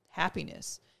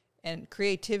happiness and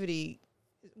creativity.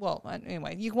 Well,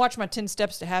 anyway, you can watch my 10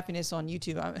 Steps to Happiness on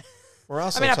YouTube. We're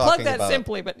also I talking plugged that about,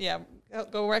 simply, but yeah,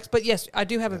 go Rex. But yes, I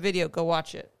do have a video. Go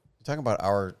watch it. talking about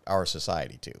our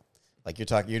society too. Like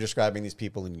you're describing these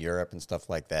people in Europe and stuff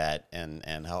like that,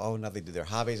 and how now they do their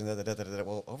hobbies and da, da, da, da, da.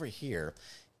 Well, over here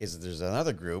there's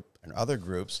another group and other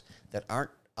groups that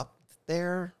aren't up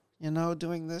there,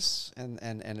 doing this, and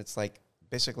it's like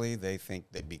basically they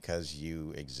think that because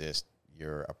you exist,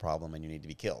 you're a problem and you need to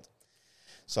be killed.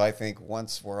 So I think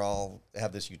once we're all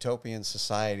have this utopian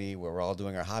society where we're all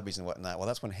doing our hobbies and whatnot, well,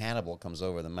 that's when Hannibal comes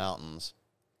over the mountains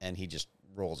and he just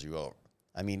rolls you over.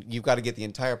 I mean, you've got to get the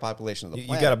entire population of the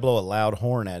planet. You got to blow a loud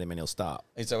horn at him and he'll stop.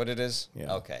 Is that what it is?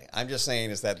 Yeah. Okay. I'm just saying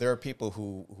is that there are people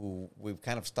who we've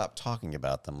kind of stopped talking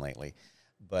about them lately,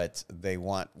 but they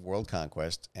want world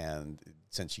conquest. And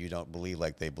since you don't believe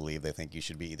like they believe, they think you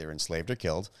should be either enslaved or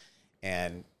killed.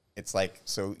 And it's like,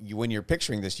 so when you're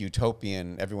picturing this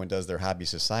utopian, everyone does their hobby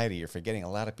society, you're forgetting a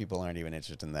lot of people aren't even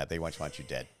interested in that. They want you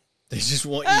dead. They just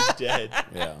want you dead.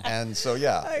 Yeah. And so,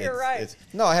 yeah. Oh, you're right.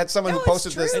 No, I had someone who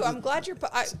posted it's true. this. I'm glad you're.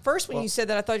 First, when you said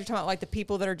that, I thought you were talking about like the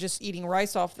people that are just eating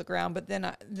rice off the ground. But then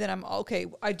I'm okay.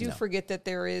 I do forget that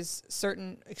there is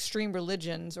certain extreme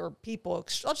religions or people.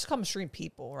 I'll just call them extreme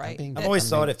people, right? I've always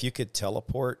thought if you could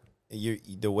teleport,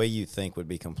 the way you think would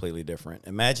be completely different.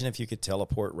 Imagine if you could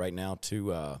teleport right now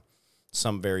to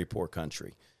some very poor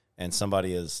country, and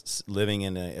somebody is living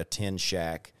in a tin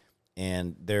shack.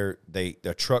 And their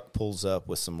truck pulls up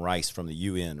with some rice from the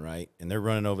UN, right? And they're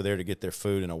running over there to get their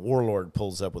food, and a warlord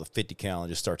pulls up with a 50 cal and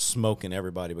just starts smoking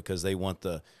everybody because they want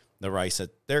the rice at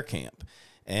their camp.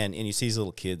 And you see these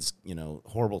little kids,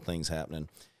 horrible things happening.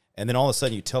 And then all of a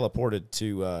sudden you teleported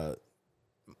to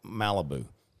Malibu,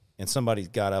 and somebody's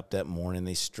got up that morning,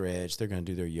 they stretch, they're going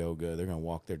to do their yoga, they're going to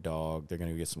walk their dog, they're going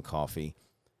to get some coffee.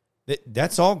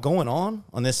 That's all going on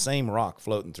this same rock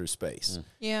floating through space.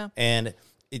 Yeah. And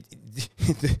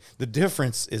the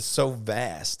difference is so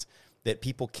vast that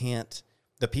people can't.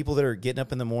 The people that are getting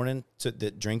up in the morning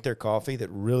that drink their coffee that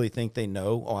really think they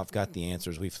know. Oh, I've got the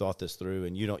answers. We've thought this through,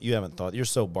 and you haven't thought. You're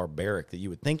so barbaric that you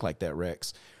would think like that,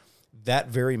 Rex. That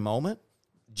very moment,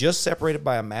 just separated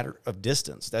by a matter of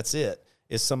distance. That's it.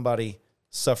 Is somebody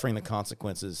suffering the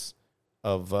consequences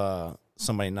of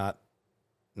somebody not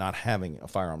having a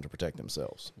firearm to protect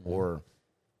themselves, or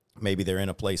maybe they're in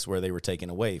a place where they were taken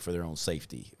away for their own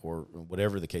safety or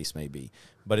whatever the case may be.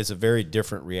 But it's a very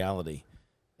different reality.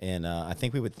 And I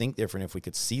think we would think different if we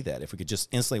could see that. If we could just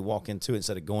instantly walk into it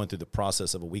instead of going through the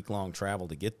process of a week-long travel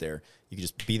to get there. You could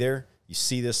just be there. You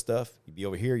see this stuff. You be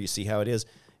over here. You see how it is.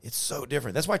 It's so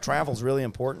different. That's why travel is really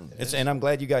important. And I'm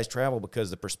glad you guys travel because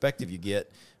the perspective you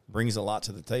get brings a lot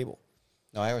to the table.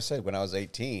 No, I always said when I was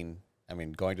 18,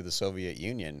 going to the Soviet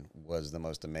Union was the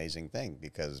most amazing thing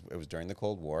because it was during the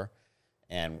Cold War,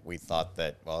 and we thought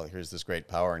that, well, here's this great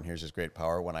power and here's this great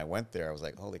power. When I went there, I was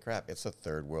like, holy crap, it's a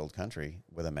third world country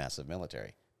with a massive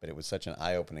military. But it was such an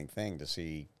eye-opening thing to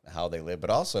see how they live, but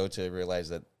also to realize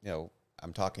that,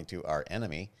 I'm talking to our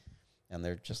enemy, and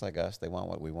they're just like us. They want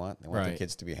what we want. They want their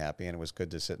kids to be happy, and it was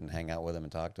good to sit and hang out with them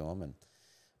and talk to them.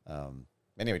 And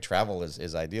anyway, travel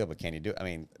is ideal, but can you do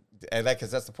it? Because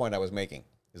that's the point I was making.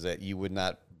 Is that you would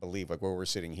not believe, like where we're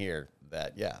sitting here,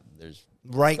 that, there's...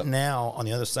 Right now, on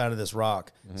the other side of this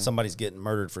rock, somebody's getting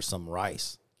murdered for some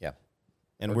rice. Yeah.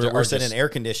 And we're sitting in air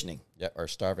conditioning. Yeah, or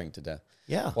starving to death.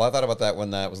 Yeah. Well, I thought about that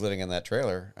when I was living in that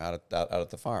trailer out at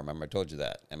the farm. I told you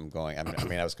that. I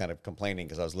was kind of complaining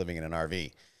because I was living in an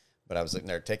RV. But I was sitting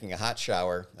there taking a hot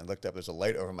shower and looked up. There's a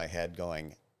light over my head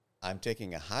going, I'm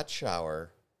taking a hot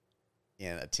shower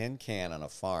in a tin can on a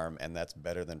farm, and that's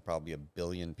better than probably 1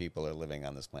 billion people are living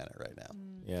on this planet right now.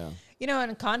 Yeah. And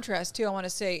in contrast, too, I want to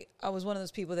say I was one of those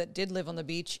people that did live on the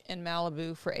beach in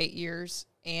Malibu for 8 years,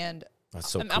 and That's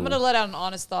so cool. I'm going to let out an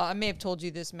honest thought. I may have told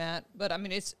you this, Matt, but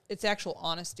it's actual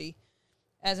honesty.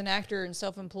 As an actor and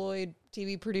self-employed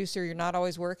TV producer, you're not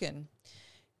always working.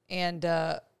 And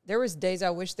there was days I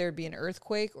wish there would be an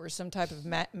earthquake or some type of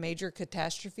major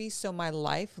catastrophe so my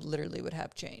life literally would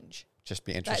have change. Just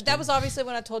be interesting. That was obviously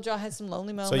when I told you I had some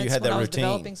lonely moments you had when that I was routine.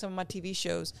 developing some of my TV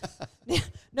shows.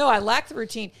 No, I lacked the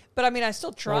routine, but I mean, I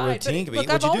still tried. Well, routine but, could be, look,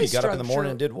 what'd I've you do? You always got up in the morning structured-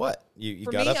 and did what? You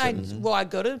For got me, up and I'd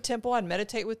go to the temple. I'd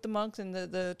meditate with the monks in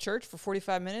the church for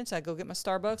 45 minutes. I'd go get my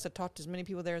Starbucks. I'd talk to as many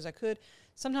people there as I could.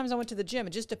 Sometimes I went to the gym.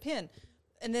 It just depended.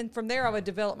 And then from there, I would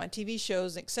develop my TV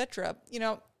shows, etc. You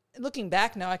know, looking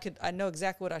back now, I know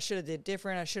exactly what I should have did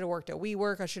different. I should have worked at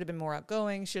WeWork. I should have been more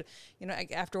outgoing.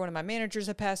 After one of my managers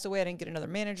had passed away, I didn't get another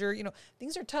manager. You know,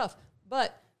 things are tough.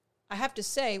 But I have to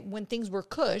say, when things were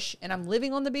cush and I'm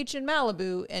living on the beach in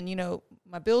Malibu and, you know,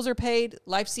 my bills are paid,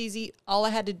 life's easy, all I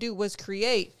had to do was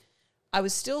create. I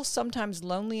was still sometimes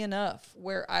lonely enough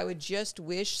where I would just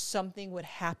wish something would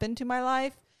happen to my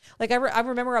life. Like I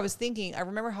remember I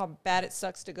remember how bad it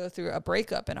sucks to go through a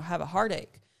breakup and have a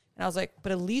heartache. And I was like,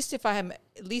 but at least if I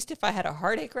had a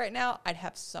heartache right now, I'd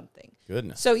have something.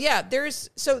 Goodness. So yeah,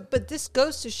 but this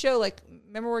goes to show, like,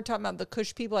 remember we were talking about the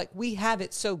cush people, like we have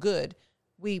it so good,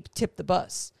 we tip the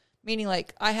bus. Meaning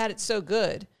like I had it so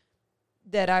good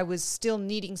that I was still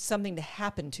needing something to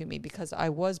happen to me because I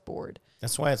was bored.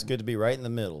 That's why it's good to be right in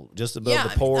the middle, just above Yeah,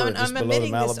 the pour, I'm just below the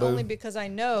admitting this Malibu. only because I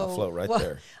know I'll float right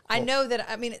there. I know that.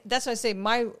 I mean, that's why I say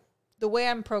the way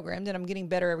I'm programmed, and I'm getting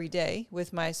better every day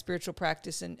with my spiritual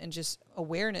practice and just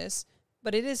awareness.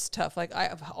 But it is tough. Like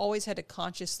I've always had to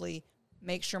consciously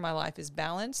make sure my life is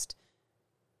balanced,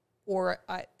 or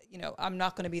I'm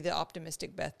not going to be the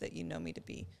optimistic Beth that you know me to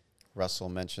be. Russell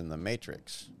mentioned the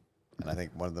Matrix. And I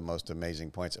think one of the most amazing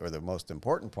points, or the most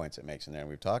important points it makes in there, and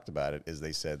we've talked about it, is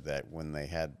they said that when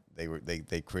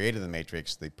they created the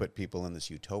Matrix, they put people in this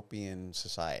utopian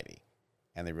society,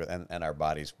 and and our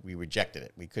bodies, we rejected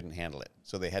it. We couldn't handle it,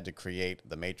 so they had to create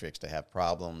the Matrix to have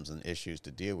problems and issues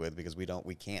to deal with because we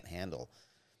can't handle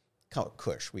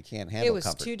cush. We can't handle. It was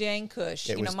comfort. too dang cush.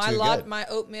 It was my too good. my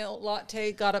oatmeal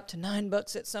latte got up to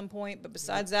 $9 at some point, but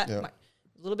besides that, Yeah. a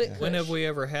little bit. When cush. have we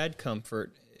ever had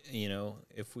comfort? You know,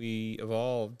 if we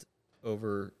evolved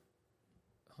over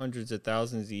hundreds of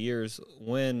thousands of years,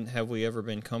 when have we ever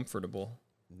been comfortable?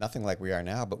 Nothing like we are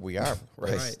now, but we are.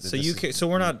 Right. So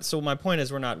we're not. So my point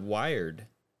is, we're not wired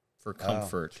for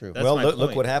comfort. true. That's Well, my look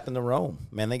point. what happened to Rome.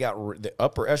 Man, they got the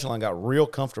upper echelon got real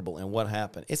comfortable, and what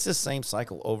happened? It's the same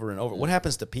cycle over and over. What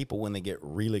happens to people when they get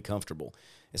really comfortable?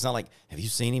 It's not like, have you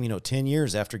seen him? 10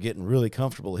 years after getting really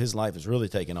comfortable, his life is really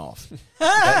taking off.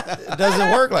 It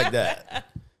doesn't work like that.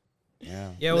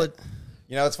 Yeah. Yeah. Well,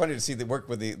 It's funny to see the work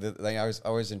with the I was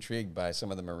always intrigued by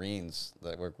some of the Marines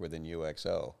that work within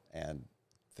UXO, and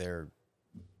they're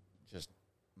just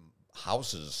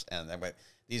houses. And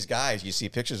these guys, you see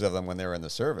pictures of them when they're in the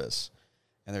service,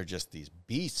 and they're just these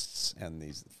beasts and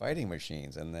these fighting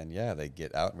machines. And then, they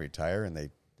get out and retire, and they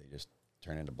just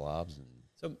turn into blobs. And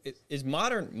so is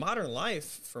modern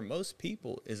life for most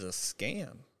people is a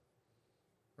scam,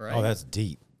 right? Oh, that's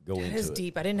deep. Go That into is it.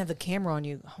 deep. I didn't have the camera on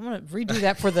you. I'm gonna redo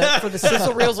that for the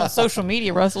sizzle reels on social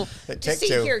media, Russell. Take Just see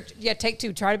two. here. Yeah, take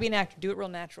two. Try to be an actor. Do it real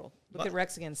natural. Look at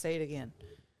Rex again. Say it again.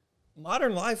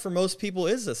 Modern life for most people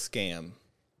is a scam.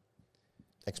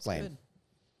 explain. Good.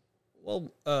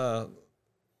 Well,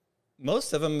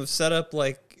 most of them have set up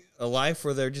like a life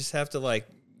where they just have to like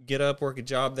get up, work a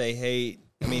job they hate.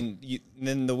 I mean,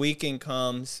 then the weekend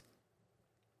comes,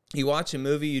 you watch a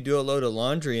movie, you do a load of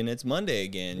laundry, and it's Monday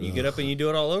again. You get up and you do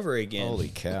it all over again.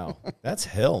 Holy cow. That's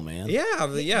hell, man. Yeah,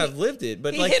 I've lived it.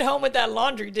 But He like, hit home with that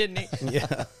laundry, didn't he?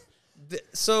 Yeah.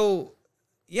 so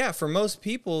yeah, for most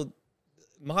people,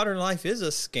 modern life is a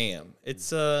scam. It's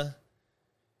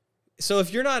so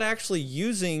if you're not actually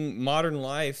using modern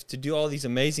life to do all these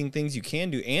amazing things you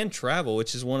can do and travel,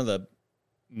 which is one of the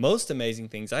most amazing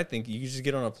things, I think, you can just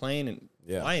get on a plane and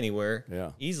fly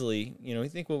anywhere easily. You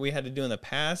think what we had to do in the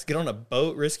past, get on a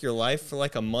boat, risk your life for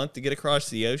like a month to get across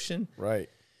the ocean. Right.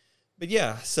 But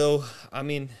yeah, so I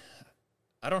mean,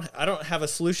 I don't have a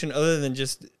solution other than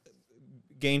just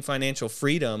gain financial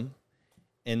freedom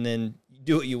and then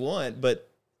do what you want. But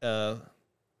I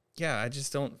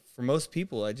just don't. For most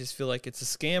people, I just feel like it's a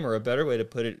scam, or a better way to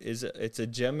put it is it's a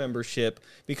gym membership,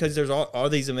 because there's all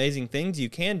these amazing things you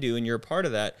can do and you're a part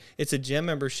of that. It's a gym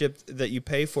membership that you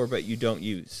pay for but you don't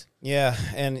use. Yeah,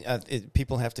 and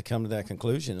people have to come to that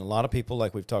conclusion. A lot of people,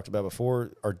 like we've talked about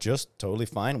before, are just totally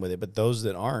fine with it. But those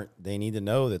that aren't, they need to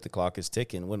know that the clock is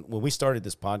ticking. When we started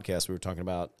this podcast, we were talking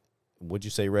about, would you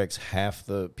say, Rex, half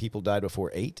the people died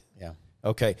before 8? Yeah.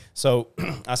 Okay, so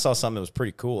I saw something that was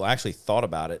pretty cool. I actually thought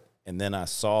about it, and then I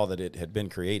saw that it had been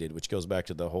created, which goes back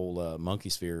to the whole monkey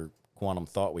sphere quantum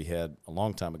thought we had a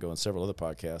long time ago in several other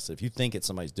podcasts. If you think it's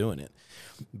somebody's doing it.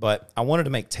 But I wanted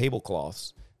to make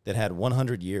tablecloths that had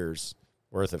 100 years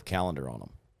worth of calendar on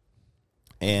them.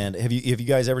 And have you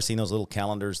guys ever seen those little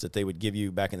calendars that they would give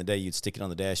you back in the day? You'd stick it on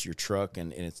the dash of your truck,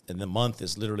 and the month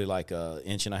is literally like a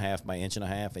inch and a half by inch and a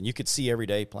half, and you could see every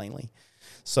day plainly.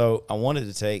 So I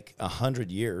wanted to take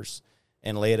 100 years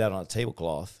and lay it out on a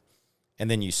tablecloth, and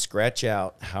then you scratch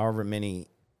out however many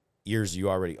years you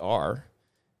already are,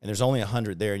 and there's only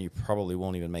 100 there, and you probably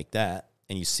won't even make that,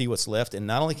 and you see what's left. And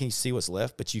not only can you see what's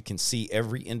left, but you can see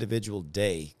every individual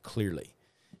day clearly.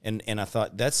 And I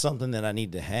thought that's something that I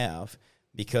need to have,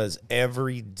 because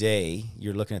every day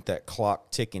you're looking at that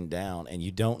clock ticking down, and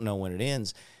you don't know when it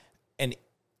ends. And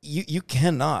you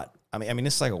cannot, I mean,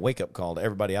 it's like a wake-up call to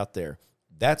everybody out there.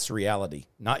 That's reality,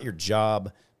 not your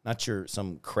job, not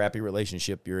some crappy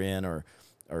relationship you're in, or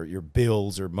your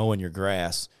bills, or mowing your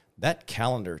grass. That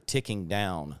calendar ticking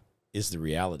down is the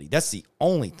reality. That's the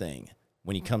only thing,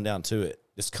 when you come down to it,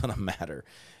 that's going to matter.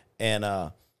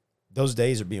 And those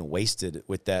days are being wasted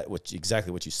with that,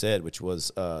 exactly what you said, which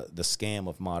was the scam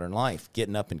of modern life,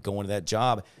 getting up and going to that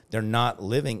job. They're not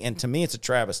living. And to me, it's a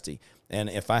travesty. And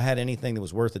if I had anything that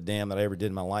was worth a damn that I ever did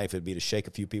in my life, it'd be to shake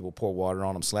a few people, pour water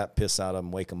on them, slap piss out of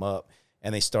them, wake them up,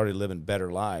 and they started living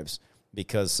better lives.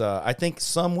 Because I think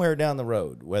somewhere down the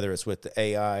road, whether it's with the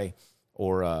AI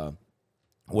or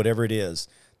whatever it is,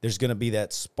 there's going to be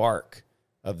that spark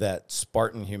of that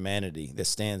Spartan humanity that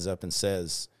stands up and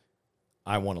says,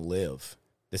 I want to live.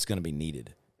 That's going to be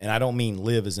needed. And I don't mean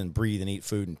live as in breathe and eat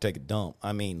food and take a dump.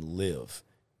 I mean live.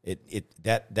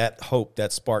 That hope,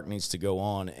 that spark needs to go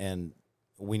on, and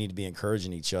we need to be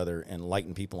encouraging each other and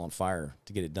lighting people on fire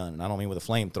to get it done. And I don't mean with a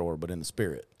flamethrower, but in the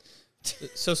spirit.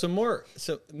 So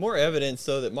more evidence,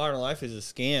 though, that modern life is a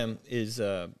scam is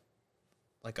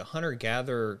like a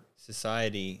hunter-gatherer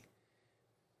society.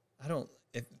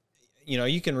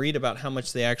 You can read about how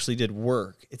much they actually did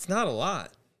work. It's not a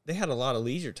lot. They had a lot of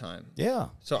leisure time. Yeah.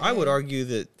 So I would argue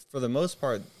that for the most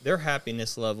part, their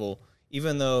happiness level,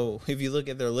 even though if you look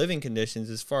at their living conditions,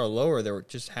 is far lower, they were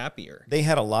just happier. They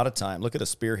had a lot of time. Look at a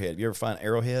spearhead. You ever find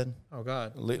Arrowhead? Oh,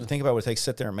 God. Think about what it takes to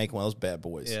sit there and make one of those bad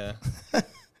boys. Yeah.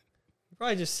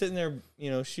 Probably just sitting there,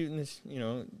 shooting this,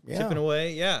 Yeah. chipping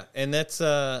away. Yeah. And that's,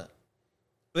 but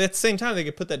at the same time, they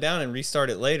could put that down and restart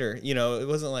it later. It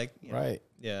wasn't like, Right.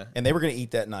 Yeah. And they were going to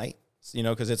eat that night,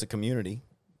 because it's a community.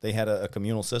 They had a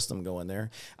communal system going there.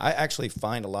 I actually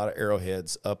find a lot of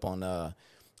arrowheads up on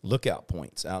lookout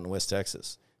points out in West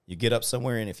Texas. You get up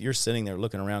somewhere, and if you're sitting there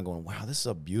looking around going, wow, this is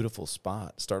a beautiful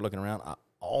spot, start looking around, I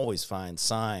always find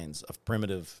signs of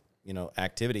primitive,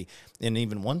 activity. And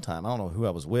even one time, I don't know who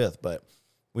I was with, but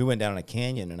we went down in a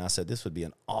canyon, and I said this would be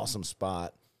an awesome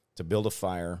spot to build a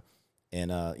fire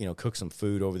and, cook some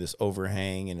food over this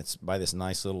overhang, and it's by this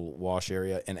nice little wash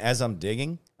area. And as I'm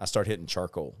digging, I start hitting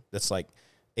charcoal. That's like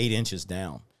 8 inches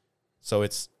down. So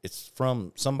it's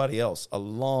from somebody else a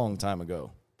long time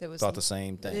ago. That was thought the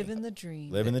same thing. living the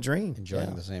dream. Living the dream.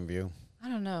 Enjoying the same view. I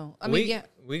don't know. I mean, yeah.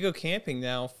 We go camping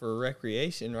now for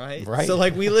recreation, right? Right. So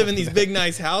like we live in these big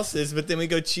nice houses, but then we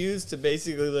go choose to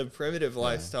basically live primitive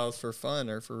lifestyles for fun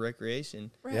or for recreation.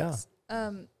 Rex,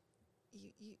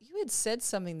 you had said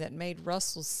something that made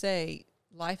Russell say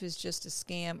life is just a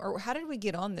scam. Or how did we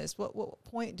get on this? What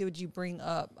point did you bring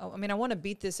up? I mean, I want to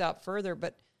beat this out further,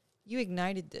 but you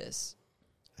ignited this.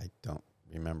 I don't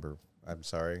remember. I'm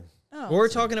sorry. Oh, Well, we're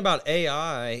talking about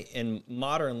AI and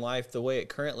modern life, the way it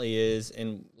currently is,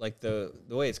 and like the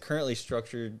way it's currently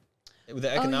structured, with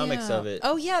the economics of it.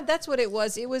 Oh, yeah, that's what it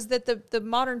was. It was that the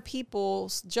modern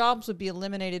people's jobs would be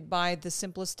eliminated by the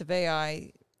simplest of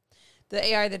AI, the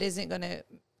AI that isn't going to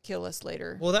kill us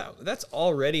later. Well, that's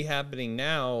already happening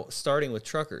now, starting with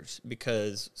truckers,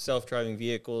 because self-driving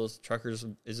vehicles, truckers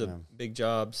is a big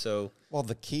job. So, Well,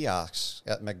 the kiosks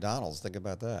at McDonald's, think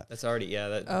about that. that's already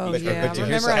That, Oh, But- yeah. but I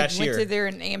here's remember the I went cashier. to there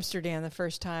in Amsterdam the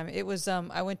first time. It was,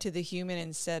 I went to the human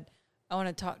and said, I want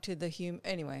to talk to the human.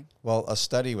 Anyway. Well, a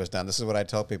study was done. This is what I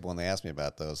tell people when they ask me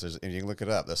about those. And you can look it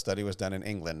up. The study was done in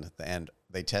England, and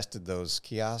they tested those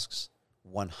kiosks.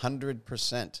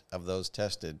 100% of those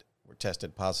tested were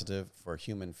tested positive for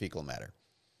human fecal matter.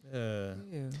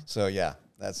 Ew. So yeah,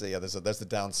 that's the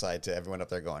downside to everyone up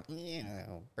there going,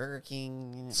 Burger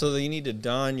King. So you need to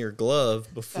don your glove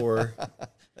before touching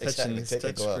Exactly, this take a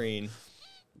touch glove. screen.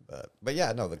 But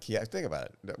yeah, no, the kiosk. Think about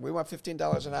it. We want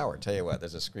 $15 an hour. Tell you what,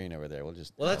 there's a screen over there. We'll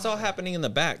just. Well, that's all happening in the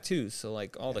back too. So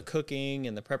like all the cooking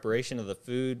and the preparation of the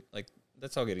food, like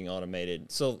that's all getting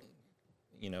automated. So,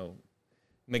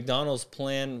 McDonald's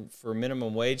plan for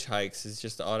minimum wage hikes is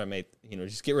just to automate,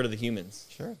 just get rid of the humans.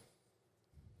 Sure.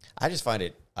 I just find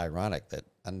it ironic that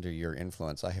under your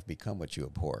influence, I have become what you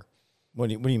abhor. What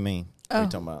do you mean? What are you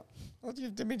talking about? Well,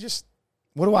 I mean, just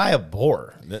What do I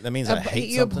abhor? That means I hate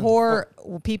You something? abhor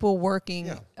people working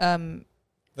Yeah.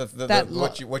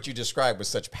 What you described with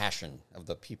such passion of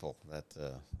the people that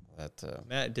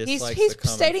Matt He's dislikes the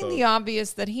common stating folk. the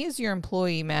obvious that he is your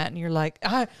employee, Matt, and you're like,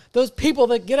 those people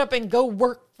that get up and go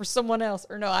work for someone else.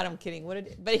 Or no, I'm kidding. There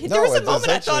was a it's moment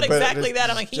I thought essentially- but exactly it's that.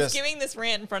 I'm like, he's just- giving this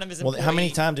rant in front of his Well, employee. how many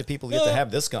times do people get to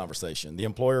have this conversation? The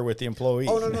employer with the employee.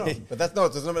 Oh no, but that's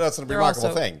a They're remarkable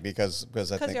also- thing because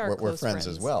I think you are we're close friends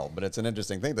as friends. well. But it's an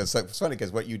interesting thing. It's funny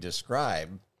because what you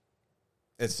describe,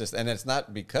 it's just, and it's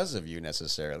not because of you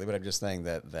necessarily, but I'm just saying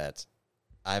that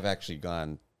I've actually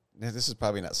gone. This is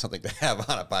probably not something to have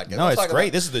on a podcast. No, Let's it's talk great.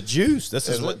 about- This is the juice. This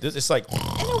is Is what it? this, it's like. in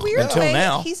a weird Until way,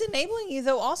 now. he's enabling you,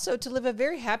 though, also to live a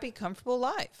very happy, comfortable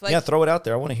life. Like, Yeah, throw it out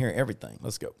there. I want to hear everything.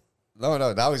 Let's go. No,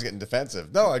 now he's getting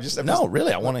defensive. No, I'm No, just,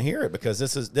 really, I want to hear it because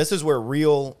this is where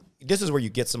you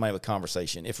get somebody with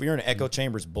conversation. If you're in an echo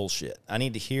chamber, it's bullshit. I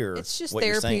need to hear. it's just what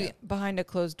you're therapy saying. behind a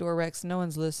closed door, Rex. No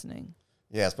one's listening.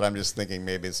 Yes, but I'm just thinking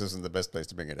maybe this isn't the best place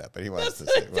to bring it up. But he wants to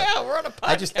say, well, Yeah, we're on a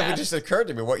podcast. it just occurred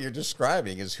to me what you're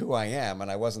describing is who I am, and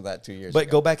I wasn't that 2 years But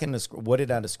ago. go back and describe. What did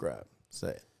I describe? Say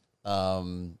it.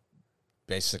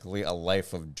 Basically a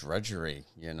life of drudgery,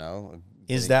 you know.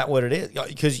 Is that what it is?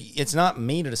 Because it's not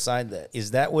me to decide that.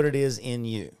 Is that what it is in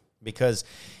you? Because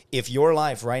if your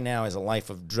life right now is a life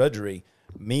of drudgery,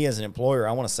 me as an employer,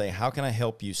 I want to say, how can I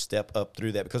help you step up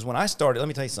through that? Because when I started, let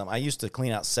me tell you something. I used to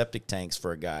clean out septic tanks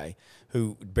for a guy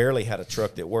who barely had a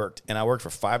truck that worked, and I worked for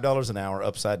 $5 an hour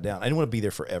upside down. I didn't want to be there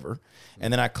forever.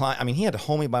 And then I climbed. I mean, he had to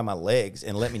hold me by my legs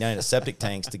and let me down into septic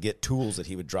tanks to get tools that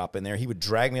he would drop in there. He would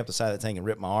drag me up the side of the tank and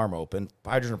rip my arm open.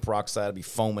 Hydrogen peroxide would be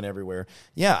foaming everywhere.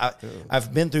 Yeah,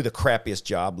 I've been through the crappiest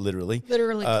job, literally.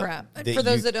 Literally crap. that For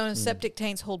those you- that don't know, septic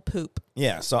tanks hold poop.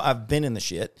 Yeah, so I've been in the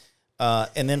shit.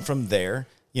 And then from there,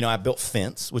 you know, I built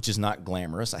fence, which is not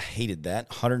glamorous. I hated that.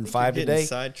 105 Getting today.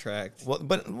 sidetracked. Well,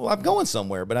 I'm going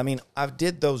somewhere. But I mean, I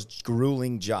did those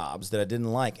grueling jobs that I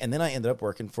didn't like, and then I ended up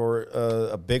working for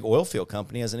a big oil field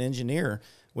company as an engineer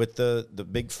with the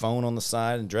big phone on the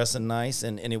side and dressing nice,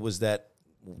 and it was that.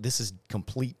 This is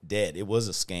complete dead. It was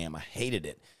a scam. I hated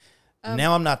it.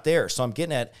 Now I'm not there, so I'm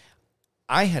getting at.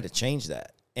 I had to change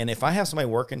that, and if I have somebody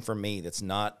working for me that's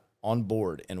not on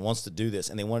board and wants to do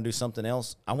this and they want to do something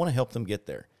else, I want to help them get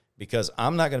there because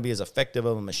I'm not going to be as effective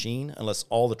of a machine unless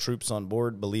all the troops on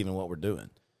board believe in what we're doing.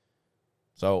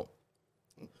 So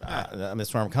I mean,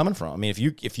 that's where I'm coming from. I mean,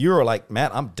 if you're like,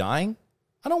 Matt, I'm dying,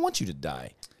 I don't want you to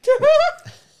die.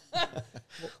 At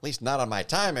least not on my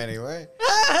time anyway.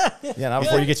 Yeah, not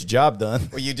before you get your job done.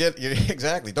 Well, you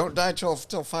exactly. Don't die till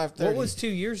 5:30. What was 2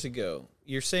 years ago?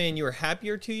 You're saying you were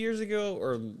happier 2 years ago,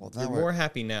 or now you're we're- more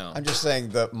happy now? I'm just saying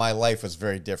that my life was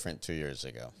very different 2 years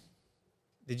ago.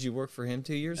 Did you work for him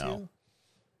 2 years ago?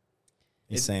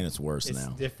 He's saying it's worse It's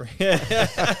now. different.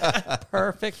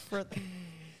 Perfect for.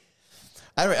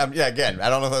 Again, I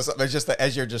don't know if it's just that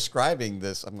as you're describing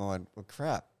this, I'm going, well,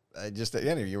 crap.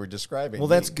 You were describing. Well,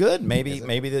 me. that's good. Maybe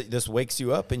this wakes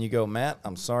you up and you go, Matt,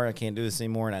 I'm sorry I can't do this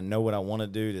anymore, and I know what I want to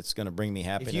do that's going to bring me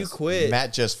happiness. If you quit,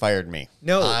 Matt just fired me.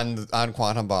 No. on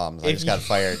quantum bombs. I If just you- got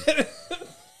fired.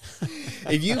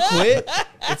 if you quit,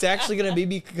 it's actually going to be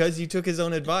because you took his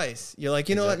own advice. You're like,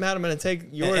 you know what, Matt, I'm going to take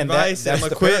your And advice. that's I'm going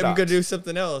the to quit. I'm paradox. going to do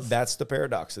something else. That's the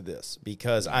paradox of this,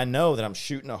 because I know that I'm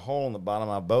shooting a hole in the bottom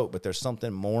of my boat, but there's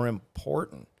something more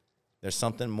important. There's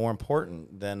something more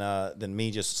important than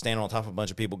me just standing on top of a bunch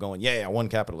of people going, yeah, I won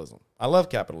capitalism. I love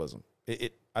capitalism.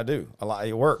 I do.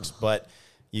 It works, but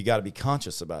you got to be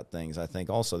conscious about things. I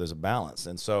think also there's a balance.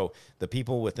 And so the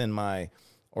people within my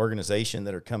organization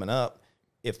that are coming up,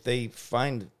 if they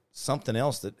find something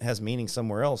else that has meaning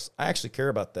somewhere else, I actually care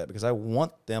about that because I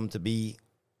want them to be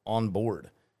on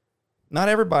board. Not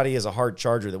everybody is a hard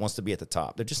charger that wants to be at the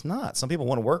top. They're just not. Some people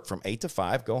want to work from 8 to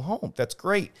 5, go home. That's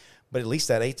great. But at least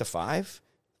that 8 to 5,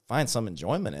 find some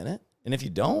enjoyment in it. And if you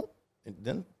don't,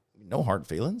 then no hard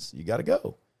feelings. You got to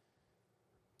go.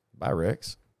 Bye,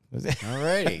 Rex.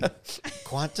 Alrighty.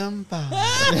 Quantum bomb.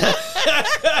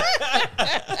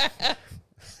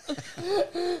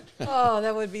 Oh,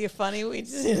 that would be a funny. We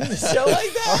just end the show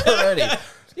like that.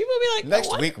 Alrighty. People would be like, Next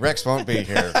what? week, Rex won't be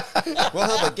here.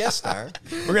 We'll have a guest star.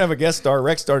 We're going to have a guest star.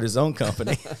 Rex started his own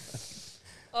company.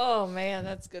 Oh man,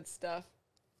 that's good stuff.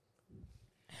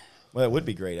 Well, it would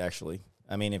be great, actually.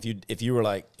 I mean, if you were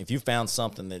like, if you found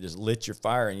something that just lit your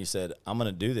fire and you said, I'm going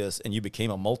to do this, and you became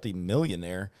a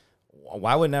multi-millionaire,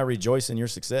 why wouldn't I rejoice in your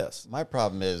success? My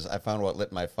problem is I found what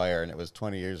lit my fire, and it was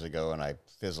 20 years ago, and I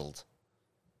fizzled.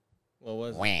 What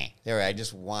was it? Wah. There, I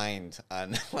just whined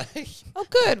on. Oh,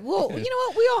 good. Well, you know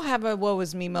what? We all have a "woe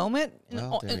is me" moment.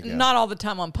 Well, there you go. Not all the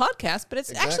time on podcasts, but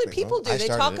it's Exactly. actually people Well, do. I They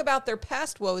started talk it. about their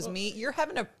past "woe is me." You're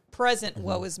having a present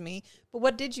 "woe is me." But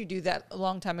what did you do that a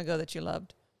long time ago that you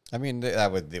loved? I mean,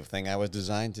 that was the thing I was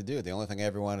designed to do. The only thing I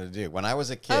ever wanted to do when I was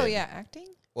a kid. Oh yeah, acting.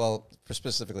 Well,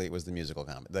 specifically, it was the musical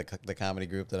comedy, the comedy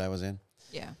group that I was in.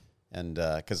 Yeah. And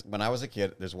because when I was a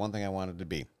kid, there's one thing I wanted to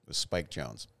be. It was Spike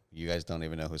Jones. You guys don't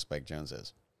even know who Spike Jones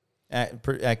is.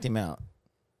 Act him out.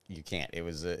 You can't.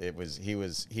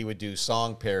 He would do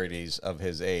song parodies of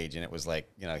his age, and it was like,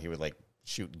 he would like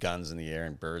shoot guns in the air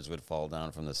and birds would fall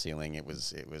down from the ceiling. It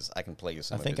was. I can play you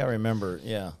some. I think I remember.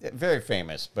 Yeah. Very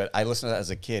famous, but I listened to that as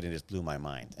a kid and it just blew my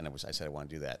mind. And I said I want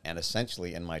to do that. And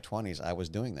essentially, in my 20s, I was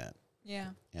doing that. Yeah.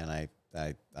 And I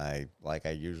like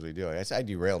I usually do. I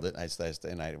derailed it.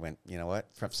 And I went, you know what?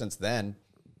 Since then,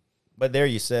 But there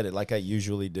you said it, like I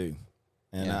usually do.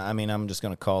 And Yeah. I mean, I'm just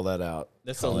going to call that out.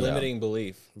 That's Call a it out. limiting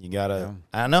belief. You gotta.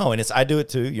 I know, and I do it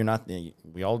too. You're not.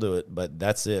 We all do it, but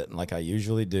that's it. Like I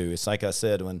usually do. It's like I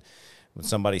said when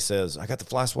somebody says, "I got the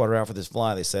fly swatter out for this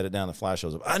fly," they set it down. The fly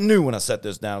shows up. I knew when I set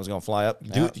this down, it was going to fly up.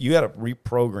 You got to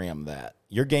reprogram that.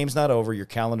 Your game's not over. Your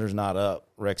calendar's not up,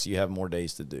 Rex. You have more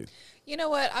days to do. You know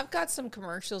what? I've got some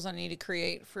commercials I need to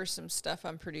create for some stuff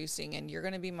I'm producing, and you're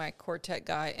going to be my quartet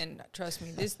guy. And trust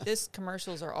me, this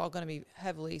commercials are all going to be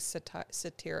heavily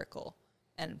satirical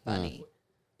and funny.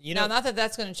 You Now, know, not that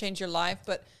that's going to change your life,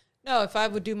 but no, if I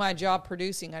would do my job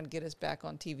producing, I'd get us back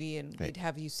on TV, and we'd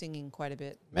have you singing quite a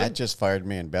bit. Matt just fired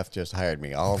me and Beth just hired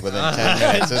me, all within 10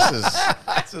 minutes.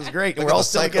 This is great. Look We're at all the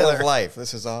still cycle together. of life.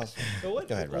 This is awesome. So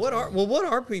Go ahead, Russ. what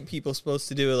are people supposed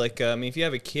to do? Like, I mean, if you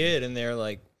have a kid and they're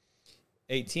like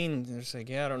 18, they're just like,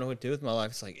 yeah, I don't know what to do with my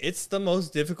life. It's like, it's the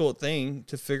most difficult thing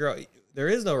to figure out. There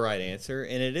is no right answer,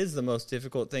 and it is the most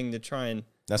difficult thing to try and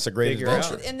That's a great Figure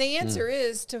adventure. out. And the answer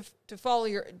is to follow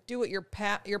do what your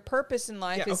purpose in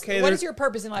life Yeah, is. okay, What there's- is your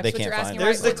purpose in life? They That's what you're can't asking, find it.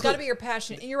 right? There's Well, the it's got to cl- be your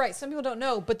passion. And you're right. Some people don't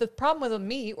know, but the problem with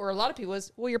me or a lot of people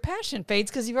is, well, your passion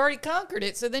fades because you've already conquered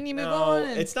it. So then you move on.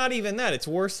 And it's not even that. It's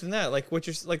worse than that. Like what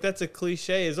you're like, that's a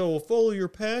cliche. Is well, follow your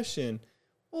passion.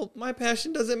 Well, my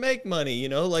passion doesn't make money.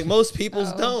 Like most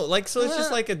people's don't. Like so, it's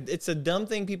just like it's a dumb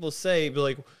thing people say. But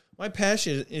like my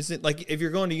passion isn't like if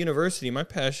you're going to university, my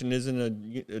passion isn't a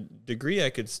degree I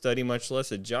could study, much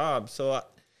less a job. So I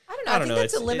don't know. I think know.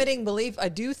 that's a It's- limiting belief. I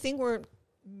do think we're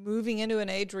moving into an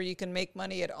age where you can make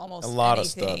money at almost A lot of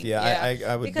anything. stuff. Yeah,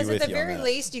 I would be because with at the you on very that.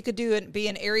 least, you could be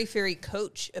an airy fairy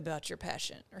coach about your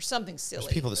passion or something silly.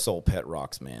 There's people that sold pet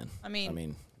rocks, man. I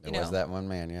mean, There was that one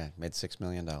man, made $6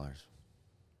 million.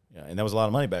 Yeah, and that was a lot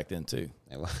of money back then too.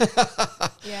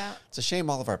 Yeah. It's a shame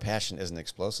all of our passion isn't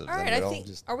explosives. All Then right. we'd I all think.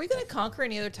 just- Are we going to conquer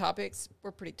any other topics?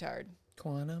 We're pretty tired.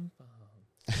 quantum.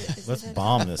 Let's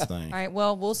bomb this thing. All right.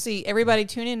 Well, we'll see. Everybody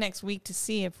tune in next week to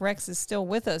see if Rex is still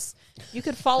with us. You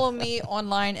could follow me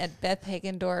online at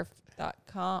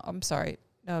BethHagendorf.com. I'm sorry.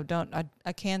 No, don't.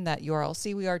 I canned that URL.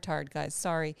 See, we are tired, guys.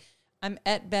 Sorry. I'm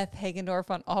at Beth Hagendorf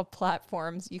on all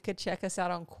platforms. You could check us out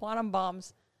on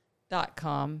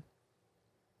quantumbombs.com.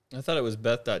 I thought it was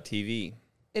Beth.tv.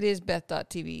 It is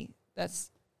Beth.tv.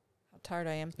 That's how tired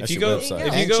I am. That's If you your go, website.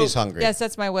 if you and go, she's hungry. Yes,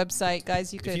 that's my website,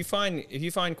 guys. You if could.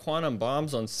 you find quantum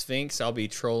bombs on Sphinx, I'll be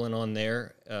trolling on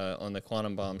there on the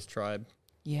Quantum Bombs tribe.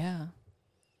 Yeah.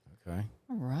 Okay.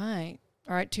 All right.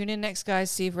 All right. Tune in next,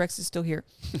 guys. See if Rex is still here.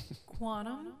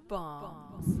 Quantum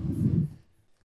Bombs.